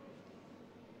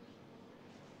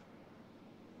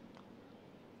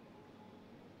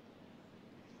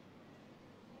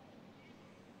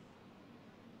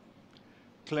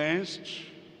 cleansed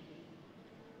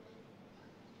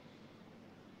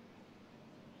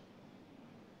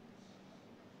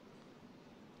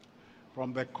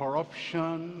from the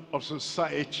corruption of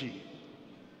society.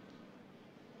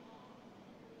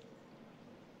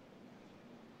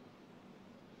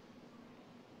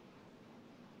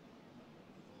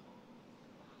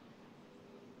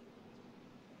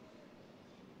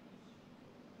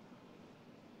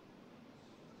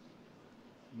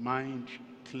 Mind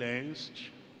cleansed,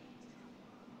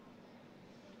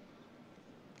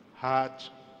 heart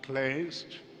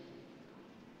cleansed,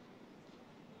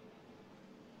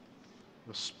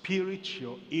 the spirit,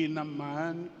 your inner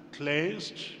man,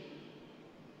 cleansed.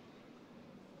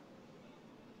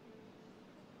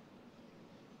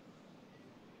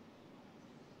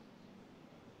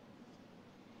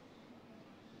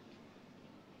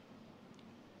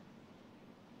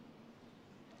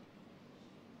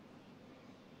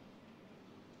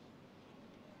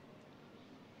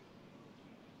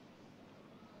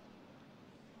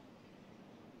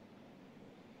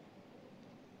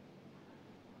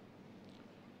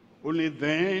 Only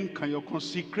then can your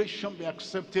consecration be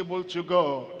acceptable to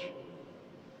God,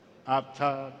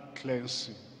 after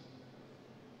cleansing.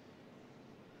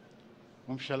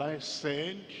 Whom shall I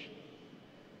send?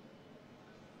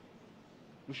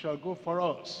 Who shall go for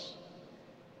us?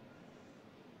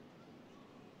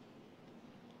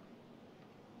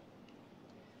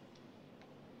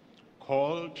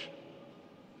 Called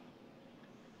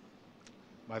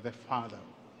by the Father,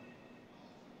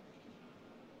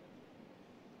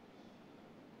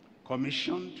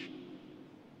 commissioned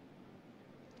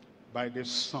by the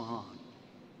Son,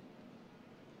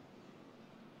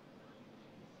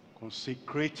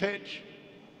 consecrated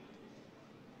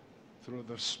through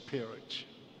the Spirit.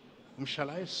 Whom shall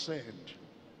I send?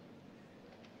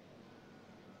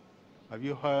 Have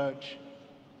you heard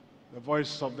the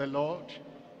voice of the Lord?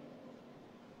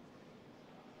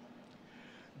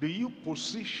 Do you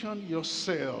position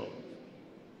yourself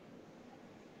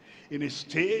in a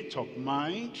state of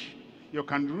mind you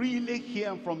can really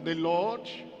hear from the Lord?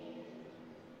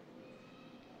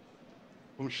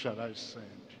 Whom shall I send?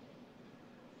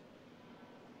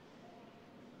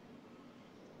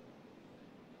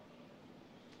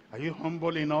 Are you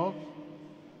humble enough,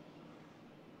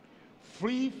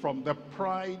 free from the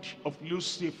pride of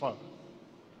Lucifer,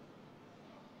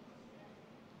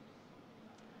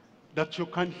 that you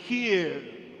can hear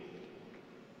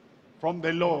from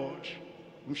the Lord?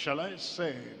 Whom shall I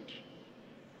send?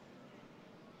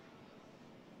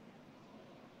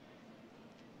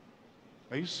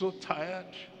 Are you so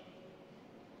tired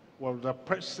of the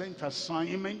present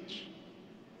assignment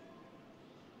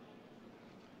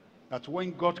that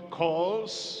when God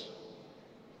calls,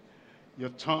 you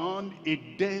turn a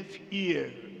deaf ear?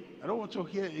 I don't want to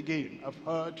hear again. I've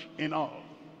heard enough.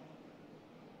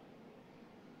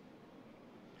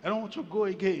 I don't want to go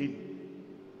again.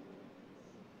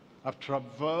 I've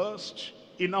traversed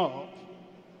enough.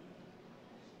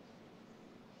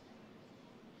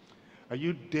 Are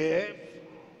you deaf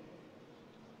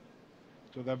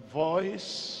to the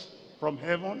voice from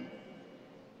heaven?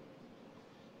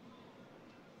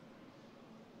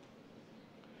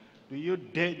 Do you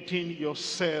deaden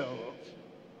yourself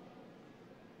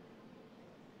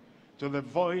to the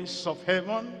voice of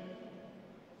heaven?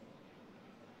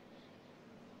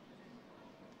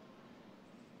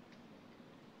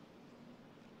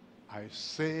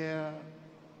 Isaiah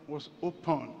was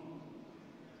open.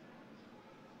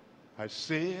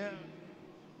 Isaiah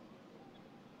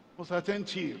was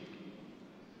attentive.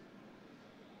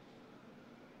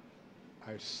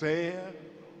 Isaiah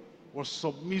was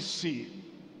submissive.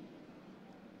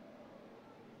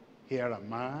 Here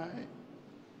am I.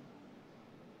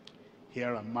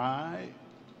 Here am I.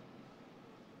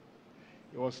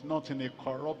 He was not in a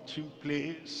corrupting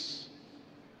place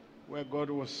where God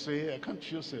will say, I can't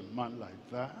choose a man like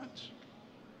that.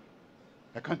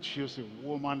 I can't choose a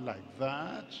woman like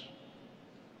that.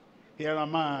 Here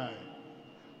am I.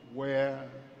 Where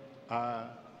are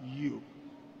you?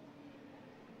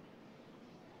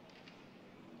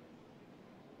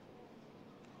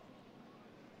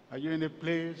 Are you in a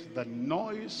place the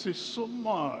noise is so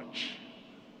much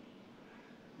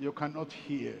you cannot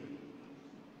hear,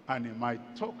 and he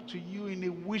might talk to you in a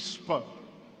whisper?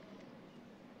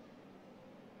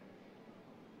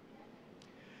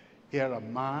 Here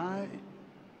am I,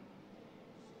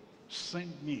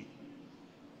 send me.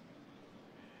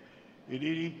 You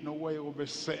didn't know where you will be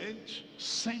sent?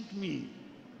 Send me.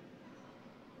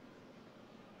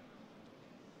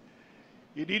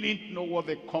 You didn't know what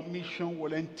the commission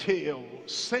will entail?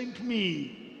 Send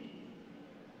me.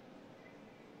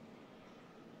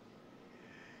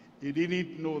 He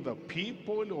didn't know the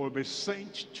people he will be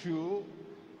sent to,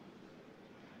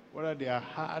 whether they are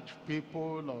hard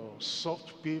people or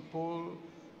soft people,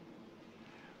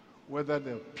 whether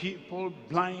the people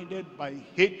blinded by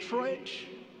hatred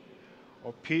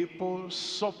or people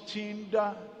softened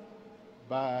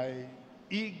by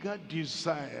eager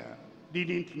desire.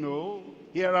 Didn't know,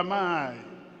 here am I,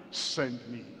 send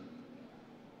me.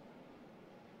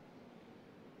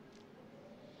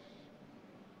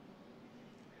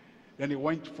 Then he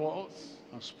went forth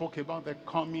and spoke about the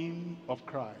coming of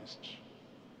Christ.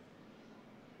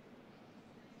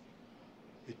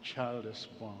 A child is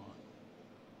born.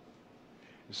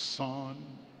 A son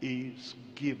is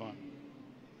given.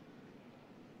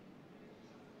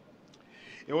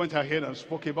 He went ahead and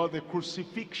spoke about the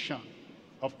crucifixion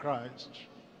of Christ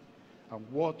and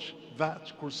what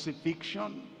that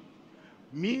crucifixion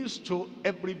means to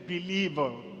every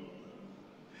believer.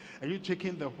 Are you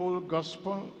taking the whole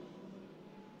gospel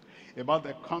about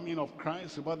the coming of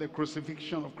Christ, about the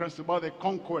crucifixion of Christ, about the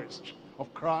conquest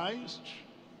of Christ?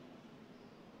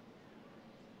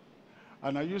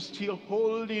 And are you still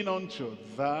holding on to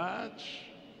that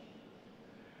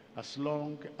as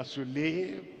long as you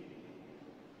live?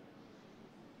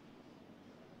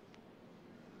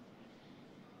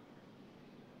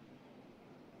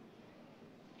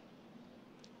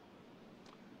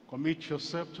 Commit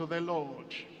yourself to the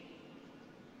Lord.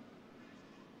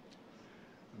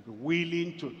 And be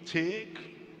willing to take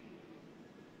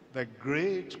the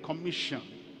Great Commission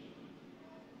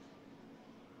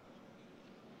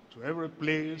to every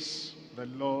place the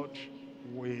Lord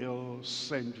will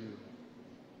send you.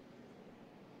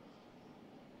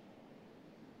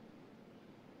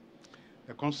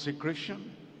 The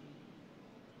consecration,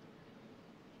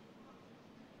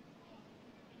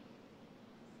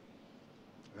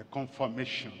 the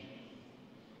confirmation,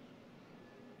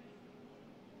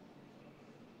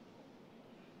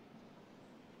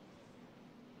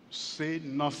 say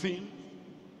nothing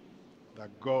that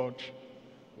God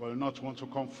will not want to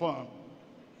confirm.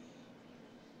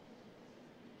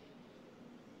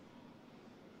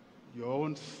 Your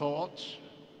own thought,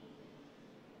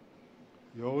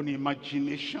 your own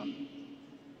imagination,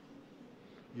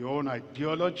 your own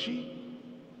ideology,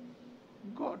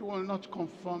 God will not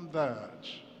confirm that.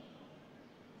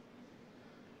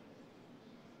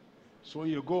 So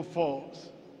you go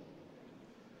forth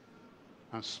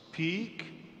and speak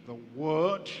the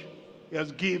word he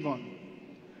has given.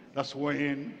 That's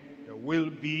when there will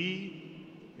be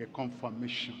a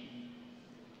confirmation.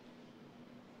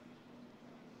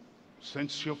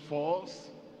 Sends you forth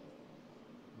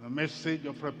the message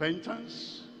of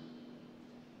repentance,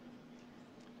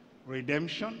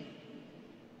 redemption,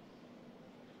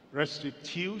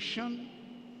 restitution,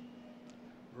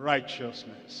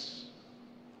 righteousness.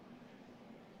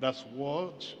 That's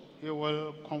what he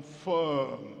will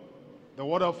confirm. The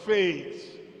word of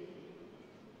faith.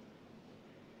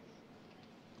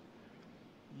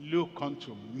 Look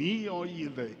unto me, all ye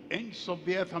the ends of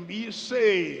the earth, and be ye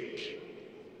saved.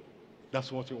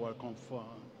 That's what he will confirm.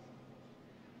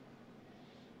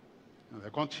 And the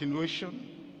continuation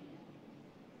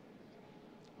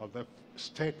of the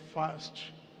steadfast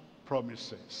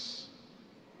promises.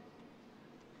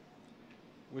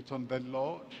 Wait on the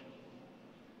Lord.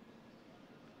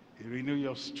 He renew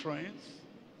your strength.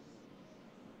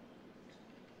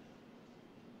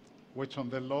 Wait on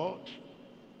the Lord.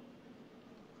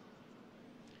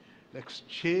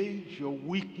 Exchange your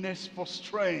weakness for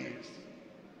strength.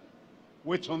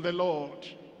 Wait on the Lord.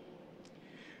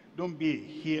 Don't be a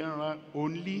hearer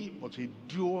only, but a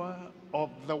doer of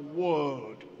the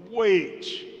word. Wait,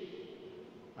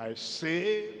 I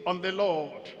say, on the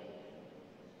Lord.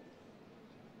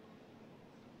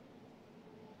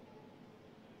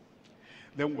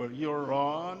 Then will you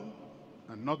run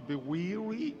and not be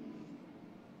weary?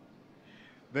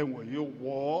 Then will you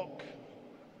walk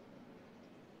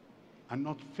and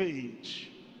not faint?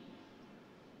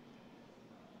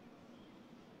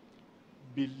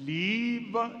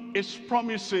 Believe his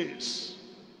promises.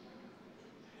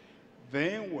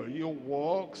 Then will you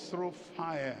walk through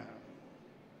fire,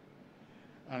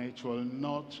 and it will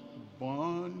not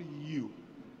burn you.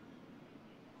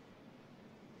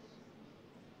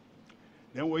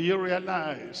 Then will you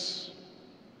realize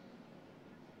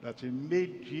that he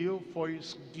made you for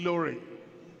his glory.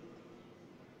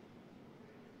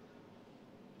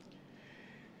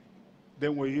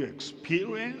 Then will you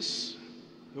experience,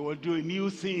 he will do a new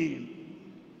thing.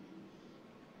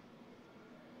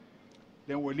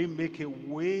 Then will he make a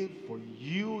way for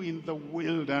you in the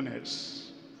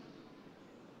wilderness.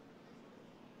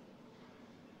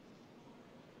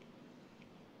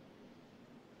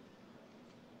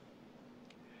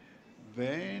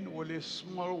 then will a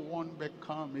small one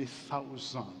become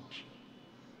 1,000.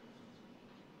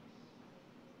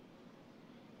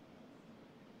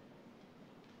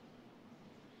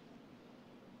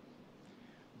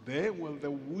 Then will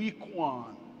the weak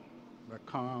one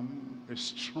become a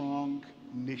strong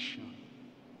nation.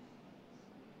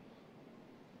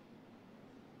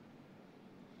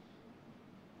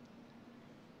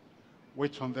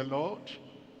 Wait on the Lord.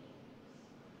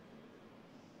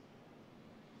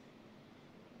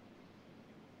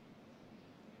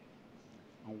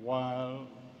 And while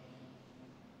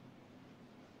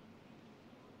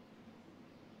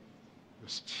you're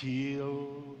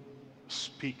still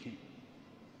speaking,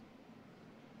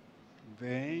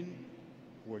 then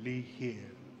will he hear.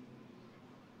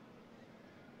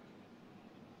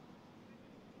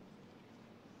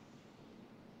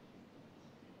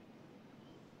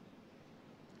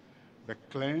 Be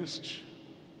cleansed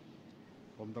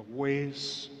from the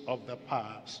ways of the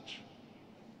past.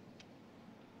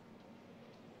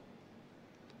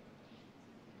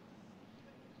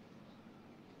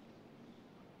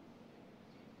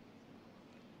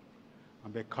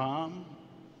 And become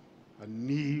a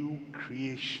new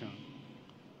creation.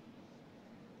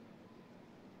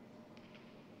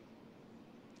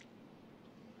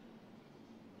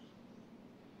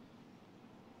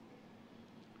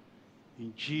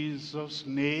 In Jesus'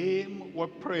 name we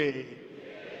pray.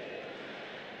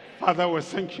 Father, we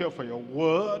thank you for your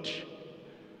word.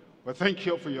 We thank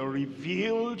you for your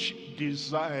revealed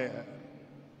desire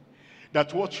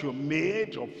that what you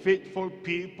made of faithful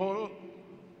people,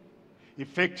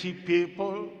 effective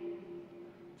people,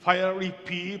 fiery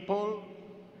people,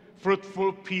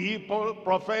 fruitful people,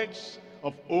 prophets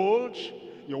of old,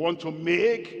 you want to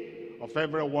make of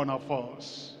every one of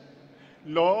us.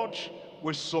 Lord,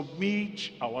 we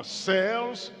submit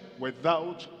ourselves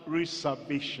without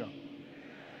reservation.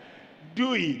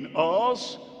 Do in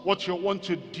us what you want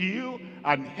to do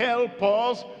and help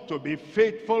us to be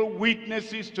faithful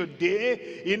witnesses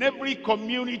today in every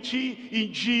community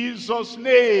in Jesus'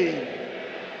 name.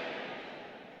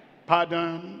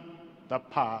 Pardon the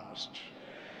past.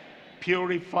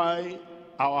 Purify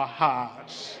our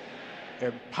hearts.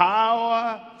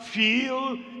 Empower,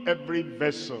 fill every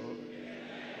vessel.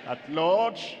 That,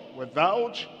 Lord,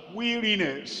 without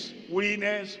weariness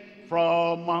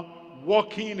from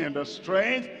walking in the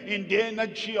strength, in the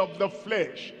energy of the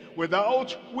flesh,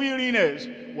 without weariness,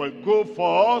 will go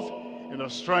forth in the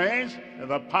strength and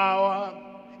the power,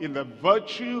 in the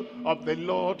virtue of the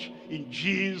Lord, in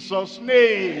Jesus'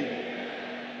 name.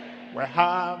 We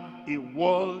have a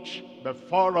world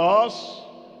before us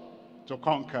to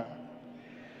conquer,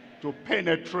 to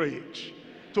penetrate,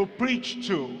 to preach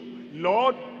to.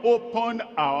 Lord, open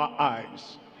our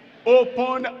eyes,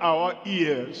 open our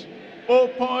ears,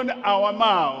 open our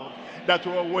mouth, that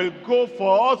we will go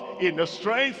forth in the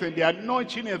strength and the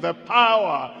anointing and the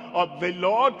power of the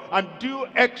Lord and do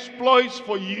exploits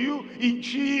for you in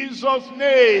Jesus'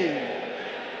 name.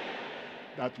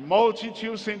 That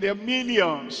multitudes in their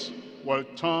millions will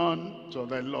turn to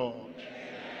the Lord.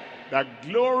 That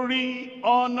glory,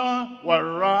 honor will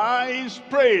rise,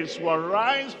 praise will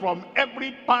rise from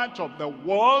every part of the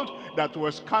world that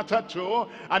was scattered to,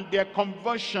 and their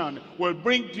conversion will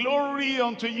bring glory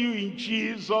unto you in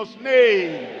Jesus'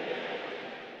 name.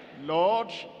 Lord,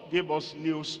 give us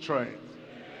new strength,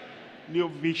 new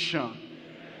vision,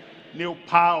 new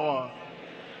power,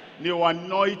 new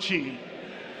anointing,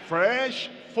 fresh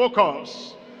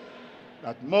focus,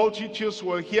 that multitudes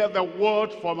will hear the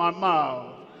word from our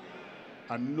mouth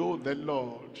and know the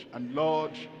Lord. And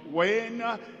Lord, when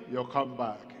you come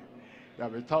back, there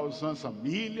will be thousands and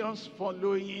millions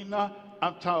following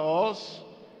after us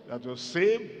that will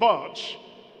say, but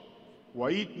were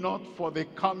it not for the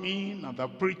coming and the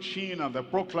preaching and the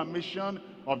proclamation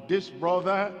of this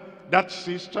brother, that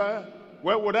sister,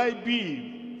 where would I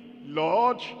be?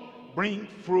 Lord, bring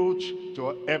fruit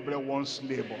to everyone's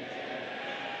labor.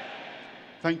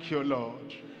 Thank you,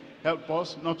 Lord. Help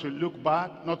us not to look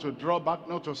back, not to draw back,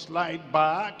 not to slide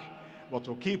back, but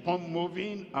to keep on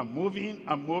moving and moving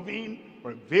and moving,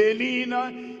 prevailing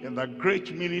in the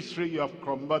great ministry you have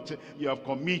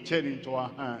committed into our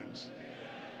hands.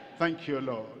 Thank you,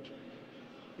 Lord.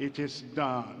 It is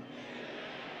done.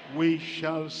 We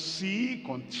shall see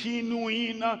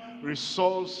continuing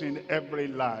results in every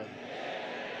life.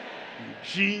 In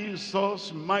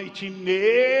Jesus' mighty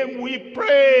name we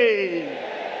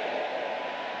pray.